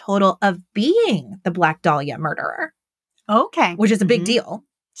accused Hodl of being the Black Dahlia murderer. Okay. Which is a big deal.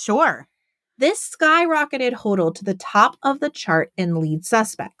 Sure. This skyrocketed Hodl to the top of the chart in lead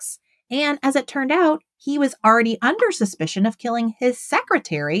suspects. And as it turned out, he was already under suspicion of killing his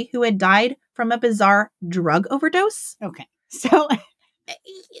secretary, who had died from a bizarre drug overdose. Okay. So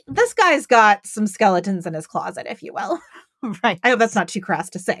this guy's got some skeletons in his closet, if you will. Right. I hope that's not too crass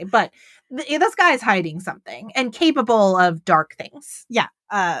to say, but this guy's hiding something and capable of dark things. Yeah.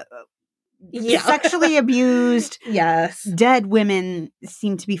 Sexually abused. Yes. Dead women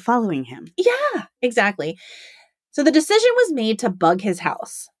seem to be following him. Yeah, exactly. So the decision was made to bug his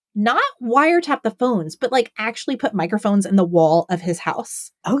house. Not wiretap the phones, but like actually put microphones in the wall of his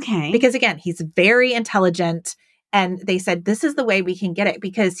house. Okay. Because again, he's very intelligent. And they said, this is the way we can get it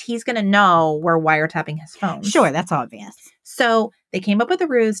because he's going to know we're wiretapping his phone. Sure, that's obvious. So they came up with a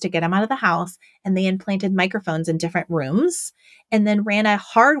ruse to get him out of the house, and they implanted microphones in different rooms and then ran a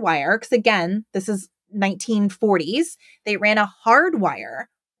hard wire. Because again, this is 1940s. They ran a hard wire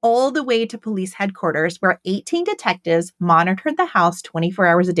all the way to police headquarters where 18 detectives monitored the house 24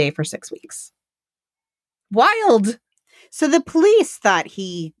 hours a day for 6 weeks. Wild. So the police thought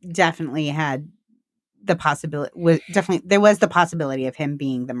he definitely had the possibility there was the possibility of him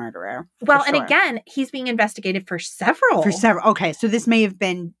being the murderer. Well, and again, he's being investigated for several. Okay, so this may have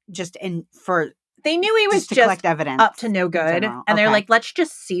been just they knew he was just to collect evidence up to no good, and they're like, let's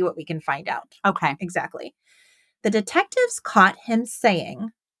just see what we can find out. Okay, exactly. The detectives caught him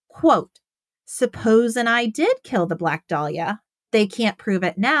saying, quote, "Supposing I did kill the Black Dahlia, they can't prove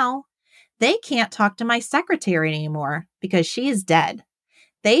it now. They can't talk to my secretary anymore because she is dead.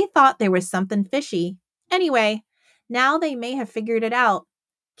 They thought there was something fishy. Anyway, now they may have figured it out.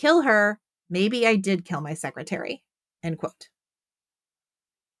 Kill her. Maybe I did kill my secretary." End quote.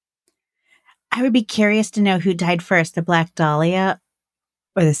 I would be curious to know who died first, the Black Dahlia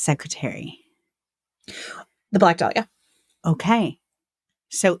or the secretary. The Black Dahlia. Okay.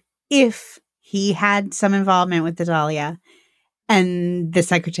 So if he had some involvement with the Dahlia and the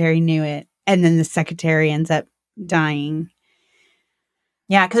secretary knew it, and then the secretary ends up dying.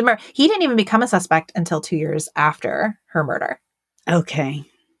 Yeah, because remember, he didn't even become a suspect until 2 years after her murder. Okay.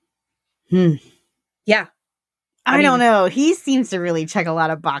 Yeah. I don't know. He seems to really check a lot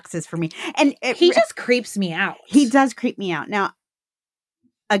of boxes for me. And he just creeps me out. He does creep me out. Now,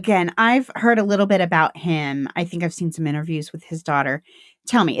 again, I've heard a little bit about him. I think I've seen some interviews with his daughter.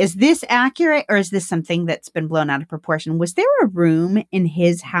 Tell me, is this accurate or is this something that's been blown out of proportion? Was there a room in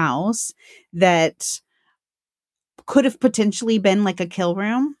his house that could have potentially been like a kill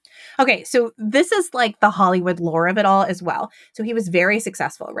room? Okay, so this is like the Hollywood lore of it all as well. So he was very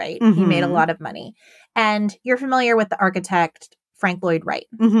successful, right? He made a lot of money. And you're familiar with the architect Frank Lloyd Wright.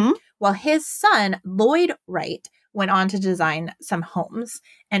 Mm-hmm. Well, his son, Lloyd Wright, went on to design some homes,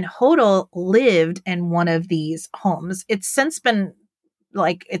 and Hodel lived in one of these homes. It's since been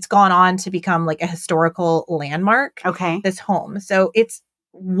it's gone on to become like a historical landmark. Okay. This home. So it's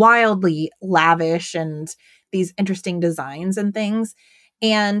wildly lavish and these interesting designs and things.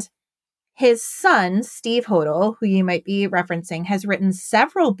 And his son, Steve Hodel, who you might be referencing, has written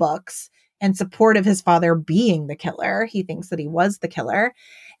several books in support of his father being the killer. He thinks that he was the killer.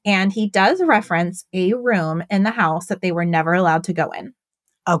 And he does reference a room in the house that they were never allowed to go in.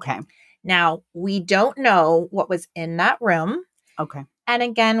 Okay. Now, we don't know what was in that room. Okay. And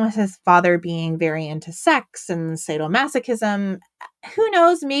again, with his father being very into sex and sadomasochism, who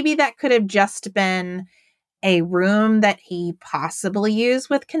knows? Maybe that could have just been a room that he possibly used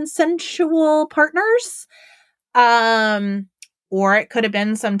with consensual partners. Or it could have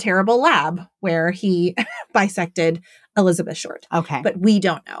been some terrible lab where he bisected Elizabeth Short. Okay. But we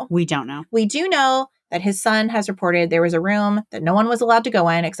don't know. We don't know. We do know that his son has reported there was a room that no one was allowed to go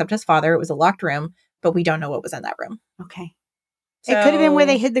in except his father. It was a locked room, but we don't know what was in that room. Okay. So, it could have been where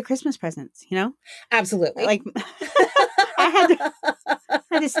they hid the Christmas presents, you know? Absolutely. Like, I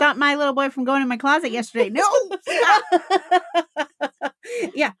had to stop my little boy from going in my closet yesterday. No.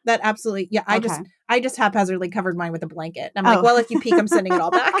 Yeah, that absolutely. Yeah, Okay. I just haphazardly covered mine with a blanket. I'm like, well, if you peek, I'm sending it all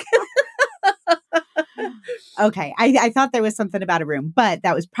back. Okay. I thought there was something about a room, but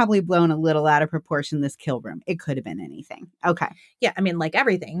that was probably blown a little out of proportion, this kill room. It could have been anything. Okay. Yeah, I mean, like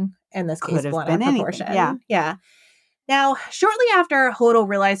everything in this case, Could have blown been out of anything. proportion. Yeah. Yeah. Now, shortly after Hodel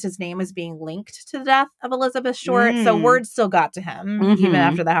realized his name was being linked to the death of Elizabeth Short, so word still got to him, even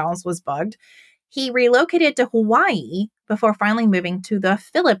after the house was bugged, he relocated to Hawaii before finally moving to the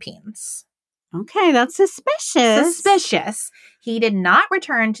Philippines. Okay, that's suspicious. Suspicious. He did not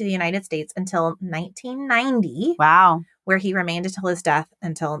return to the United States until 1990. Wow. Where he remained until his death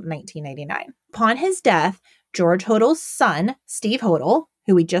until 1989. Upon his death, George Hodel's son, Steve Hodel,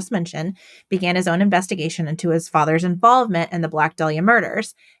 who we just mentioned, began his own investigation into his father's involvement in the Black Dahlia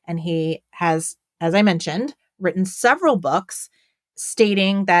murders. And he has, as I mentioned, written several books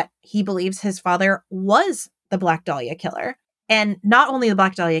stating that he believes his father was the Black Dahlia killer. And not only the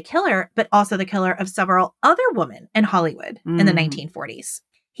Black Dahlia killer, but also the killer of several other women in Hollywood in the 1940s.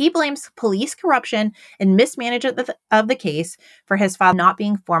 He blames police corruption and mismanagement of the case for his father not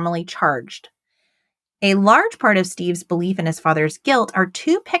being formally charged. A large part of Steve's belief in his father's guilt are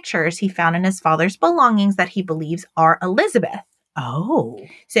two pictures he found in his father's belongings that he believes are Elizabeth. Oh.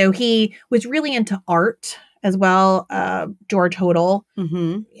 So he was really into art as well. George Hodel,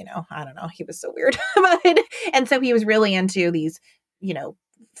 Mm-hmm. I don't know. He was so weird. And so he was really into these,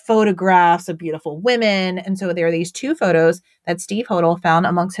 photographs of beautiful women. And so there are these two photos that Steve Hodel found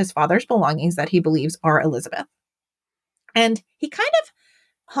amongst his father's belongings that he believes are Elizabeth. And he kind of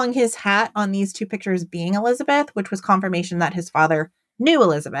hung his hat on these two pictures being Elizabeth, which was confirmation that his father knew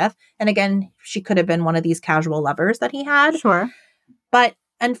Elizabeth. And again, she could have been one of these casual lovers that he had. Sure. But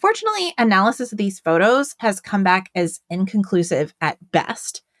unfortunately, analysis of these photos has come back as inconclusive at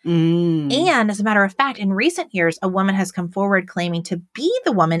best. And as a matter of fact, in recent years, a woman has come forward claiming to be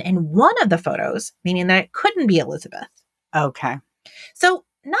the woman in one of the photos, meaning that it couldn't be Elizabeth. Okay. So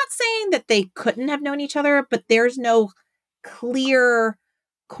not saying that they couldn't have known each other, but there's no clear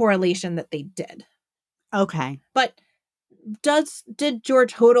correlation that they did. Okay. But did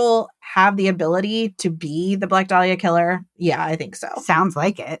George Hodel have the ability to be the Black Dahlia killer? Yeah, I think so. Sounds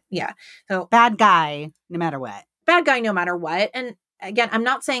like it. Yeah. So bad guy, no matter what. Bad guy, no matter what. And again, I'm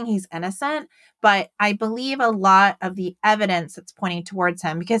not saying he's innocent, but I believe a lot of the evidence that's pointing towards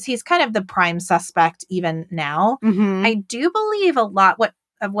him, because he's kind of the prime suspect even now. I do believe a lot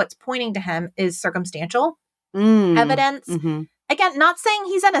of what's pointing to him is circumstantial evidence. Again, not saying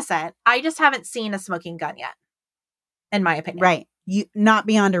he's innocent. I just haven't seen a smoking gun yet, in my opinion. Right. Not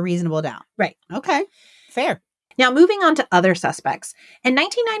beyond a reasonable doubt. Right. Okay. Fair. Now, moving on to other suspects. In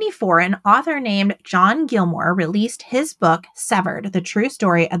 1994, an author named John Gilmore released his book, Severed, The True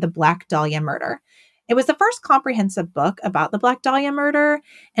Story of the Black Dahlia Murder. It was the first comprehensive book about the Black Dahlia murder,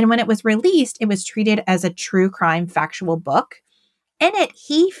 and when it was released, it was treated as a true crime factual book. In it,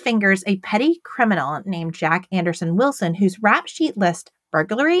 he fingers a petty criminal named Jack Anderson Wilson, whose rap sheet lists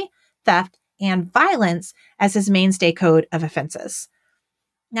burglary, theft, and violence as his mainstay code of offenses.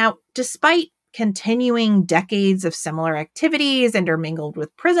 Now, despite continuing decades of similar activities intermingled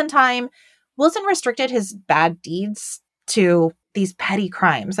with prison time, Wilson restricted his bad deeds to these petty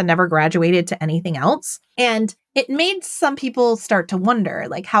crimes and never graduated to anything else. And it made some people start to wonder,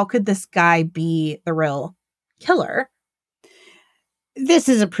 like, how could this guy be the real killer? This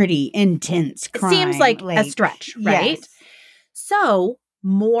is a pretty intense crime. It seems like a stretch, right? Yes. So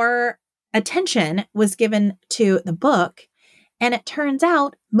more attention was given to the book, and it turns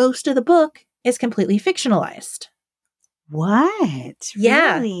out most of the book is completely fictionalized. What?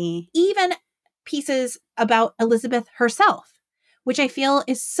 Yeah. Really? Even pieces about Elizabeth herself, which I feel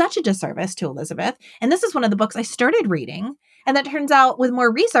is such a disservice to Elizabeth. And this is one of the books I started reading. And that turns out with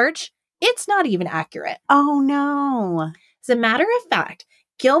more research, it's not even accurate. Oh, no. As a matter of fact,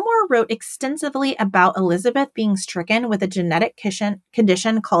 Gilmore wrote extensively about Elizabeth being stricken with a genetic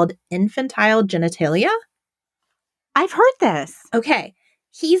condition called infantile genitalia. I've heard this. Okay,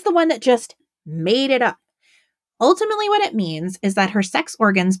 he's the one that just made it up. Ultimately, what it means is that her sex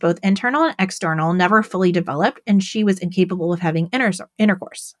organs, both internal and external, never fully developed, and she was incapable of having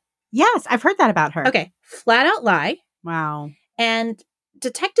intercourse. Yes, I've heard that about her. Okay, flat out lie. Wow. And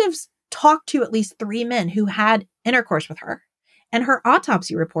detectives talked to at least 3 men who had intercourse with her. And her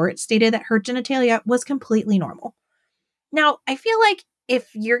autopsy report stated that her genitalia was completely normal. Now, I feel like if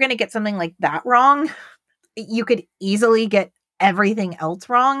you're going to get something like that wrong, you could easily get everything else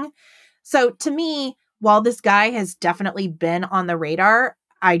wrong. So to me, while this guy has definitely been on the radar,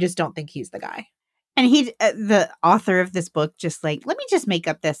 I just don't think he's the guy. And he, the author of this book, just like, let me just make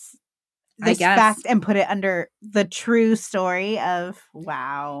up this fact and put it under the true story of,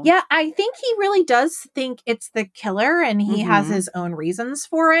 wow. Yeah, I think he really does think it's the killer, and he has his own reasons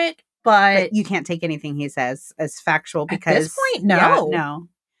for it. But you can't take anything he says as factual because... At this point, no. Yeah, no.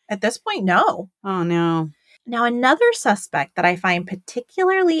 At this point, no. Oh, no. Now, another suspect that I find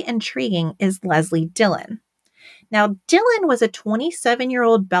particularly intriguing is Leslie Dillon. Now, Dillon was a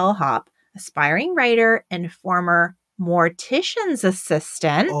 27-year-old bellhop, aspiring writer, and former mortician's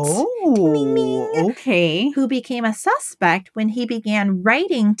assistant. Oh, ding, ding, ding, okay. Who became a suspect when he began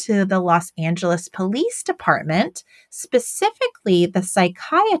writing to the Los Angeles Police Department, specifically the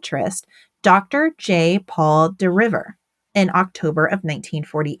psychiatrist Dr. J. Paul DeRiver, in October of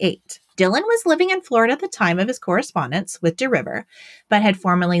 1948. Dillon was living in Florida at the time of his correspondence with DeRiver, but had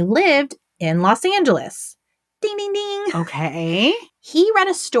formerly lived in Los Angeles. Ding, ding, ding. Okay. He read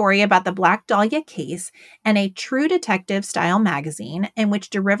a story about the Black Dahlia case in a True Detective style magazine in which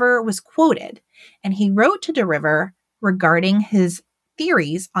DeRiver was quoted, and he wrote to DeRiver regarding his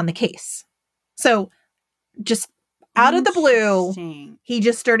theories on the case. So just out of the blue, he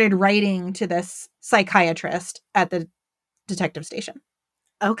just started writing to this psychiatrist at the detective station.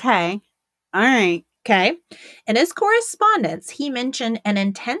 Okay. All right. Okay. In his correspondence, he mentioned an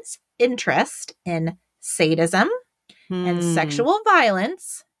intense interest in sadism and sexual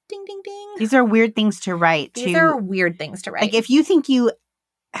violence. Ding, ding, ding. These are weird things to write. These are weird things to write. Like, if you think you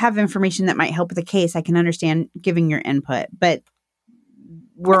have information that might help with the case, I can understand giving your input, but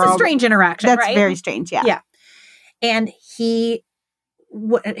it's a strange interaction, that's right? That's very strange, yeah. Yeah. And he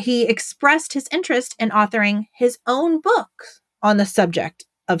expressed his interest in authoring his own book on the subject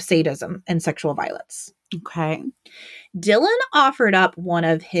of sadism and sexual violence. Okay. Dillon offered up one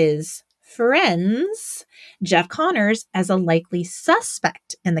of his friends, Jeff Connors, as a likely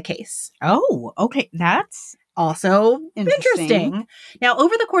suspect in the case. Oh, okay. That's also interesting. Now,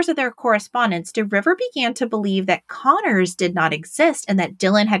 over the course of their correspondence, DeRiver began to believe that Connors did not exist and that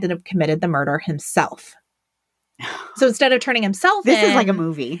Dillon had committed the murder himself. So instead of turning himself This is like a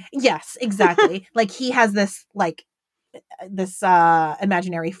movie. Yes, exactly. Like he has this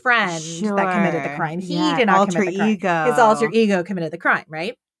imaginary friend that committed the crime. He did not commit the crime. Ego. His alter ego committed the crime,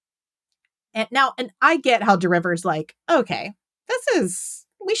 right? And I get how DeRiver's like, okay,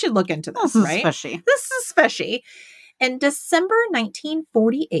 we should look into this, right? Fishy. This is fishy. In December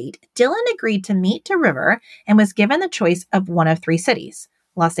 1948, Dillon agreed to meet DeRiver and was given the choice of one of 3 cities: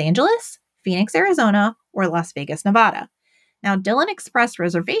 Los Angeles, Phoenix, Arizona, or Las Vegas, Nevada. Now, Dillon expressed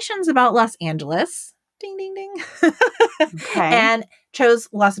reservations about Los Angeles, ding, ding, ding, okay, and chose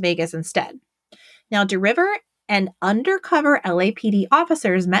Las Vegas instead. Now, DeRiver and undercover LAPD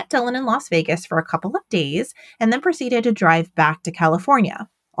officers met Dillon in Las Vegas for a couple of days and then proceeded to drive back to California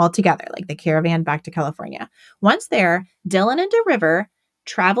all together, like the caravan back to California. Once there, Dillon and DeRiver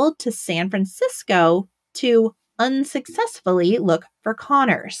traveled to San Francisco to unsuccessfully look for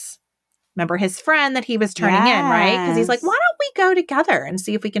Connors. Remember his friend that he was turning in, right? Because he's like, why don't we go together and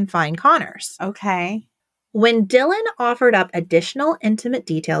see if we can find Connors? Okay. When Dylan offered up additional intimate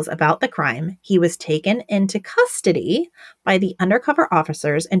details about the crime, he was taken into custody by the undercover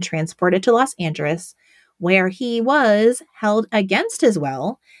officers and transported to Los Angeles, where he was held against his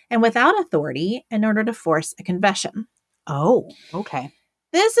will and without authority in order to force a confession. Oh, okay.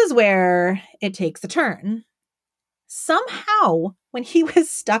 This is where it takes a turn. Somehow, when he was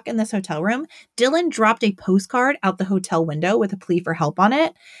stuck in this hotel room, Dylan dropped a postcard out the hotel window with a plea for help on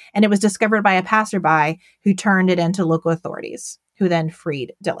it, and it was discovered by a passerby who turned it into local authorities, who then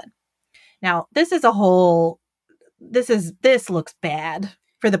freed Dylan. Now, this looks bad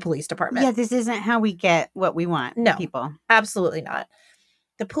for the police department. Yeah, this isn't how we get what we want. No, people. Absolutely not.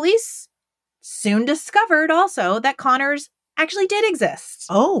 The police soon discovered also that Connors actually did exist.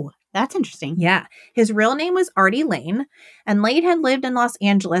 Oh, that's interesting. Yeah. His real name was Artie Lane, and Lane had lived in Los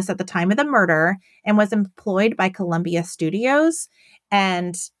Angeles at the time of the murder and was employed by Columbia Studios.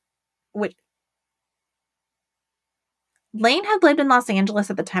 Lane had lived in Los Angeles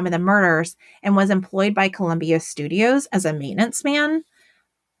at the time of the murders and was employed by Columbia Studios as a maintenance man,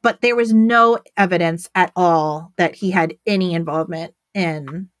 but there was no evidence at all that he had any involvement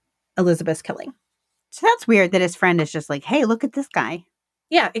in Elizabeth's killing. So that's weird that his friend is just like, hey, look at this guy.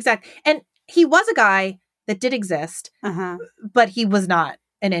 Yeah, exactly. And he was a guy that did exist, but he was not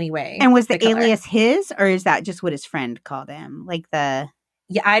in any way. And was the alias his, or is that just what his friend called him? Yeah,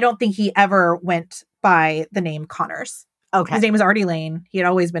 I don't think he ever went by the name Connors. Okay. His name was Artie Lane. He had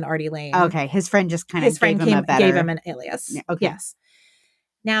always been Artie Lane. Okay. His friend just kind of gave him an alias. Yeah, okay. Yes.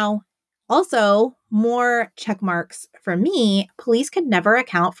 Now, also, more check marks for me. Police could never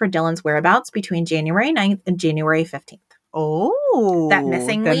account for Dylan's whereabouts between January 9th and January 15th. Oh. That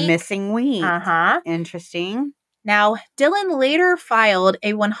missing week. The missing week. Uh-huh. Interesting. Now, Dylan later filed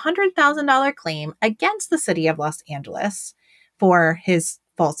a $100,000 claim against the city of Los Angeles for his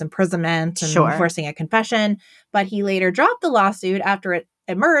false imprisonment and forcing a confession, but he later dropped the lawsuit after it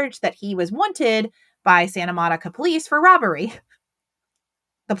emerged that he was wanted by Santa Monica police for robbery.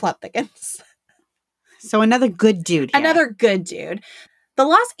 The plot thickens. So another good dude here. Another good dude. The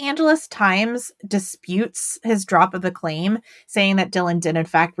Los Angeles Times disputes his drop of the claim, saying that Dylan did in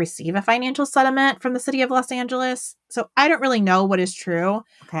fact receive a financial settlement from the city of Los Angeles. So I don't really know what is true.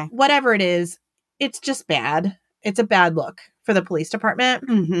 Okay. Whatever it is, it's just bad. It's a bad look for the police department.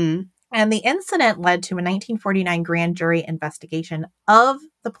 Mm-hmm. And the incident led to a 1949 grand jury investigation of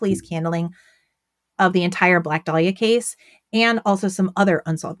the police handling of the entire Black Dahlia case and also some other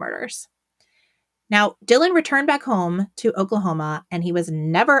unsolved murders. Now, Dylan returned back home to Oklahoma and he was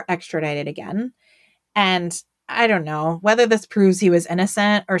never extradited again. And I don't know whether this proves he was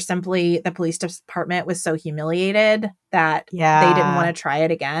innocent or simply the police department was so humiliated that they didn't want to try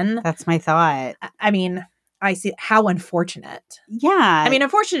it again. That's my thought. I mean, I see how unfortunate. Yeah. I mean,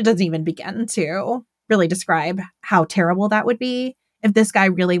 unfortunate doesn't even begin to really describe how terrible that would be if this guy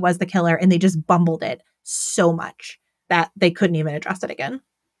really was the killer and they just bumbled it so much that they couldn't even address it again.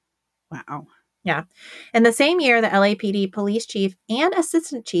 Wow. Yeah. In the same year, the LAPD police chief and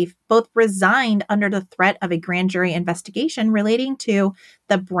assistant chief both resigned under the threat of a grand jury investigation relating to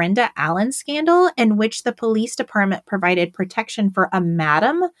the Brenda Allen scandal, in which the police department provided protection for a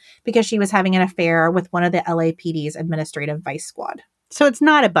madam because she was having an affair with one of the LAPD's administrative vice squad. So it's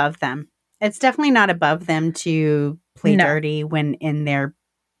not above them. It's definitely not above them to play dirty when in their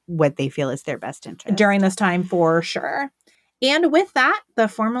what they feel is their best interest. During this time, for sure. And with that, the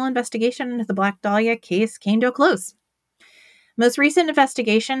formal investigation into the Black Dahlia case came to a close. Most recent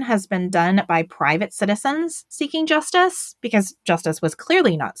investigation has been done by private citizens seeking justice because justice was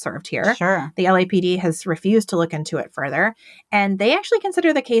clearly not served here. Sure. The LAPD has refused to look into it further, and they actually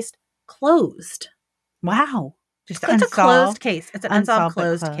consider the case closed. Wow. It's a closed case. It's an unsolved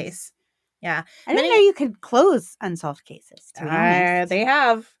closed case. Yeah. I didn't know you could close unsolved cases, to be honest. They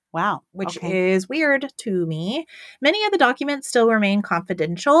have. Wow. Which is weird to me. Many of the documents still remain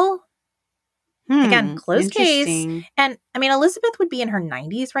confidential. Again, closed case. And I mean, Elizabeth would be in her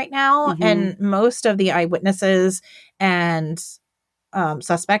 90s right now. And most of the eyewitnesses and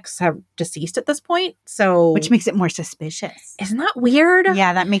suspects have deceased at this point. So, which makes it more suspicious. Isn't that weird?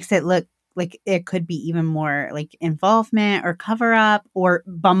 Yeah, that makes it look like it could be even more like involvement or cover up or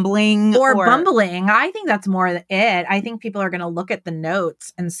bumbling. Bumbling. I think that's more it. I think people are going to look at the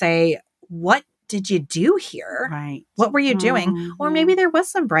notes and say, what did you do here? Right. What were you doing? Or maybe there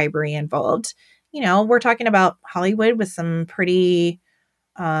was some bribery involved. You know, we're talking about Hollywood with some pretty,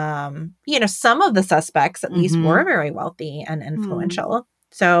 some of the suspects at least were very wealthy and influential.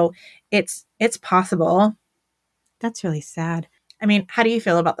 So it's possible. That's really sad. I mean, how do you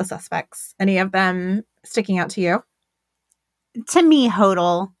feel about the suspects? Any of them sticking out to you? To me,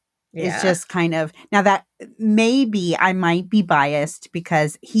 Hodel is just kind of, now that maybe I might be biased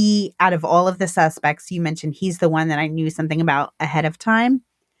because he, out of all of the suspects you mentioned, he's the one that I knew something about ahead of time.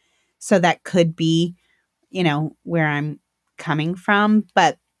 So that could be, where I'm coming from.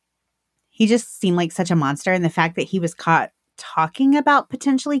 But he just seemed like such a monster. And the fact that he was caught talking about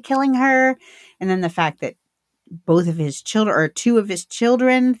potentially killing her, and then the fact that both of his children or two of his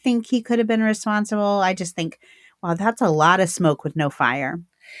children think he could have been responsible. I just think, wow, that's a lot of smoke with no fire.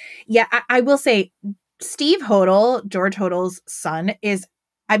 Yeah, I will say Steve Hodel, George Hodel's son, he's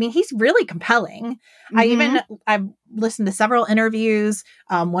really compelling. I've listened to several interviews.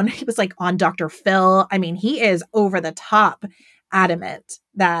 One he was like on Dr. Phil. I mean, he is over the top adamant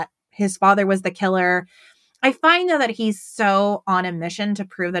that his father was the killer. I find though that he's so on a mission to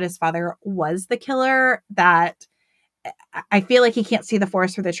prove that his father was the killer that I feel like he can't see the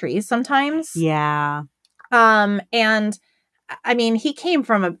forest for the trees sometimes. Yeah. And I mean, he came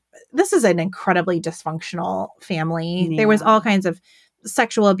from this is an incredibly dysfunctional family. Yeah. There was all kinds of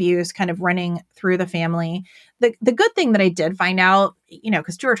sexual abuse kind of running through the family. The good thing that I did find out,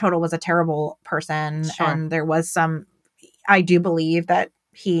 because Stuart Hodel was a terrible person, Sure. and there was I do believe that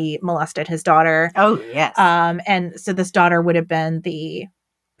he molested his daughter. Oh, yes. And so this daughter would have been the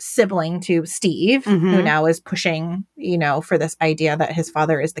sibling to Steve, who now is pushing, for this idea that his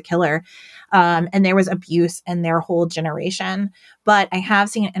father is the killer. And there was abuse in their whole generation. But I have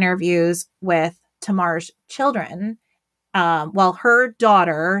seen interviews with Tamar's children. Her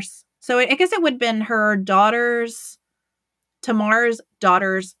daughters, so I guess it would have been her daughters, Tamar's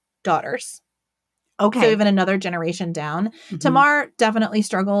daughters' daughters. Okay. So even another generation down. Tamar definitely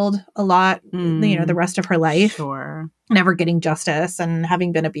struggled a lot, the rest of her life. Sure. Never getting justice and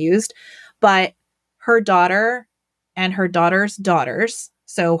having been abused. But her daughter and her daughter's daughters,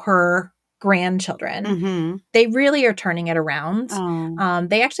 so her grandchildren, they really are turning it around. Oh.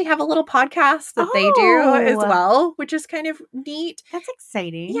 They actually have a little podcast that they do as well, which is kind of neat. That's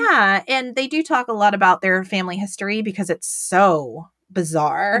exciting. Yeah. And they do talk a lot about their family history because it's so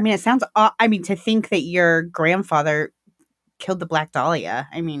bizarre. I mean, it sounds, to think that your grandfather killed the Black Dahlia.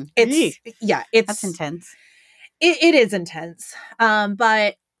 I mean, that's intense. It is intense.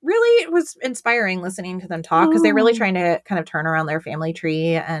 But really it was inspiring listening to them talk because they're really trying to kind of turn around their family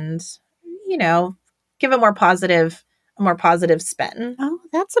tree and, give a more positive spin. Oh,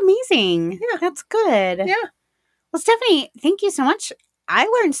 that's amazing. Yeah. That's good. Yeah. Well, Stephanie, thank you so much. I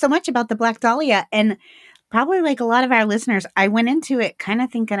learned so much about the Black Dahlia, and probably like a lot of our listeners, I went into it kind of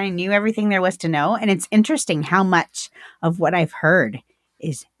thinking I knew everything there was to know. And it's interesting how much of what I've heard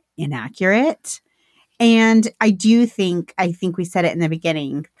is inaccurate. And I think we said it in the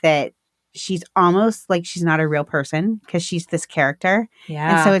beginning that she's almost like she's not a real person because she's this character.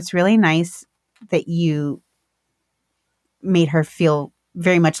 Yeah. And so it's really nice that you made her feel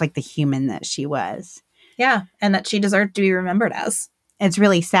very much like the human that she was. Yeah. And that she deserved to be remembered as. It's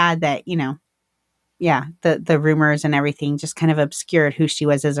really sad that, the rumors and everything just kind of obscured who she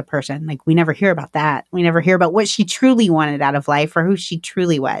was as a person. Like, we never hear about that. We never hear about what she truly wanted out of life or who she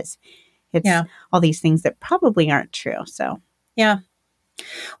truly was. It's all these things that probably aren't true. So, yeah.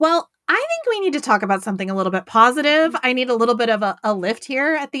 Well, I think we need to talk about something a little bit positive. I need a little bit of a lift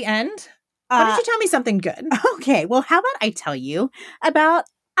here at the end. Why don't you tell me something good? Okay. Well, how about I tell you about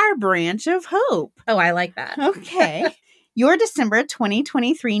our branch of hope? Oh, I like that. Okay. Your December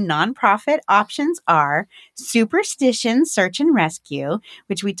 2023 nonprofit options are Superstition Search and Rescue,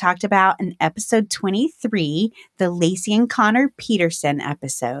 which we talked about in episode 23, the Lacey and Connor Peterson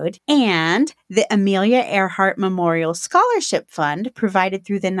episode, and the Amelia Earhart Memorial Scholarship Fund provided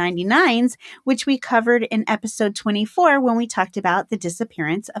through the 99s, which we covered in episode 24 when we talked about the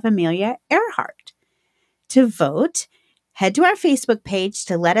disappearance of Amelia Earhart. To vote, head to our Facebook page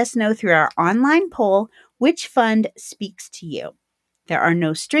to let us know through our online poll which fund speaks to you. There are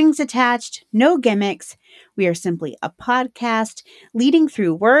no strings attached, no gimmicks. We are simply a podcast leading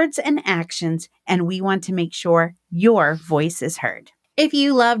through words and actions, and we want to make sure your voice is heard. If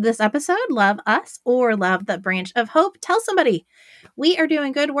you loved this episode, love us, or love the Branch of Hope, tell somebody. We are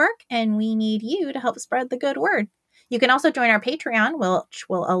doing good work, and we need you to help spread the good word. You can also join our Patreon, which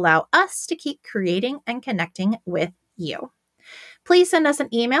will allow us to keep creating and connecting with you. Please send us an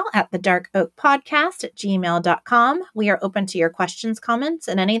email at thedarkoakpodcast@gmail.com. We are open to your questions, comments,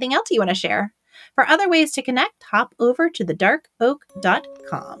 and anything else you want to share. For other ways to connect, hop over to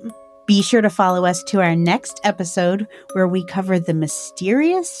thedarkoak.com. Be sure to follow us to our next episode where we cover the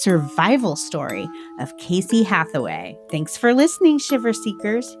mysterious survival story of Casey Hathaway. Thanks for listening, Shiver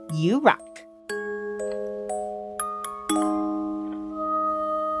Seekers. You rock.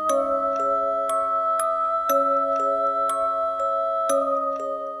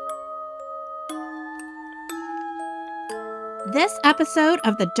 This episode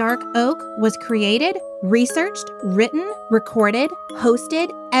of The Dark Oak was created, researched, written, recorded,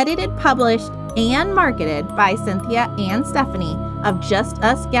 hosted, edited, published, and marketed by Cynthia and Stephanie of Just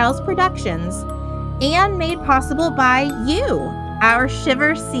Us Gals Productions, and made possible by you, our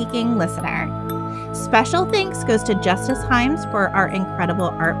shiver-seeking listener. Special thanks goes to Justice Himes for our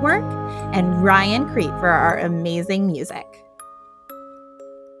incredible artwork and Ryan Crete for our amazing music.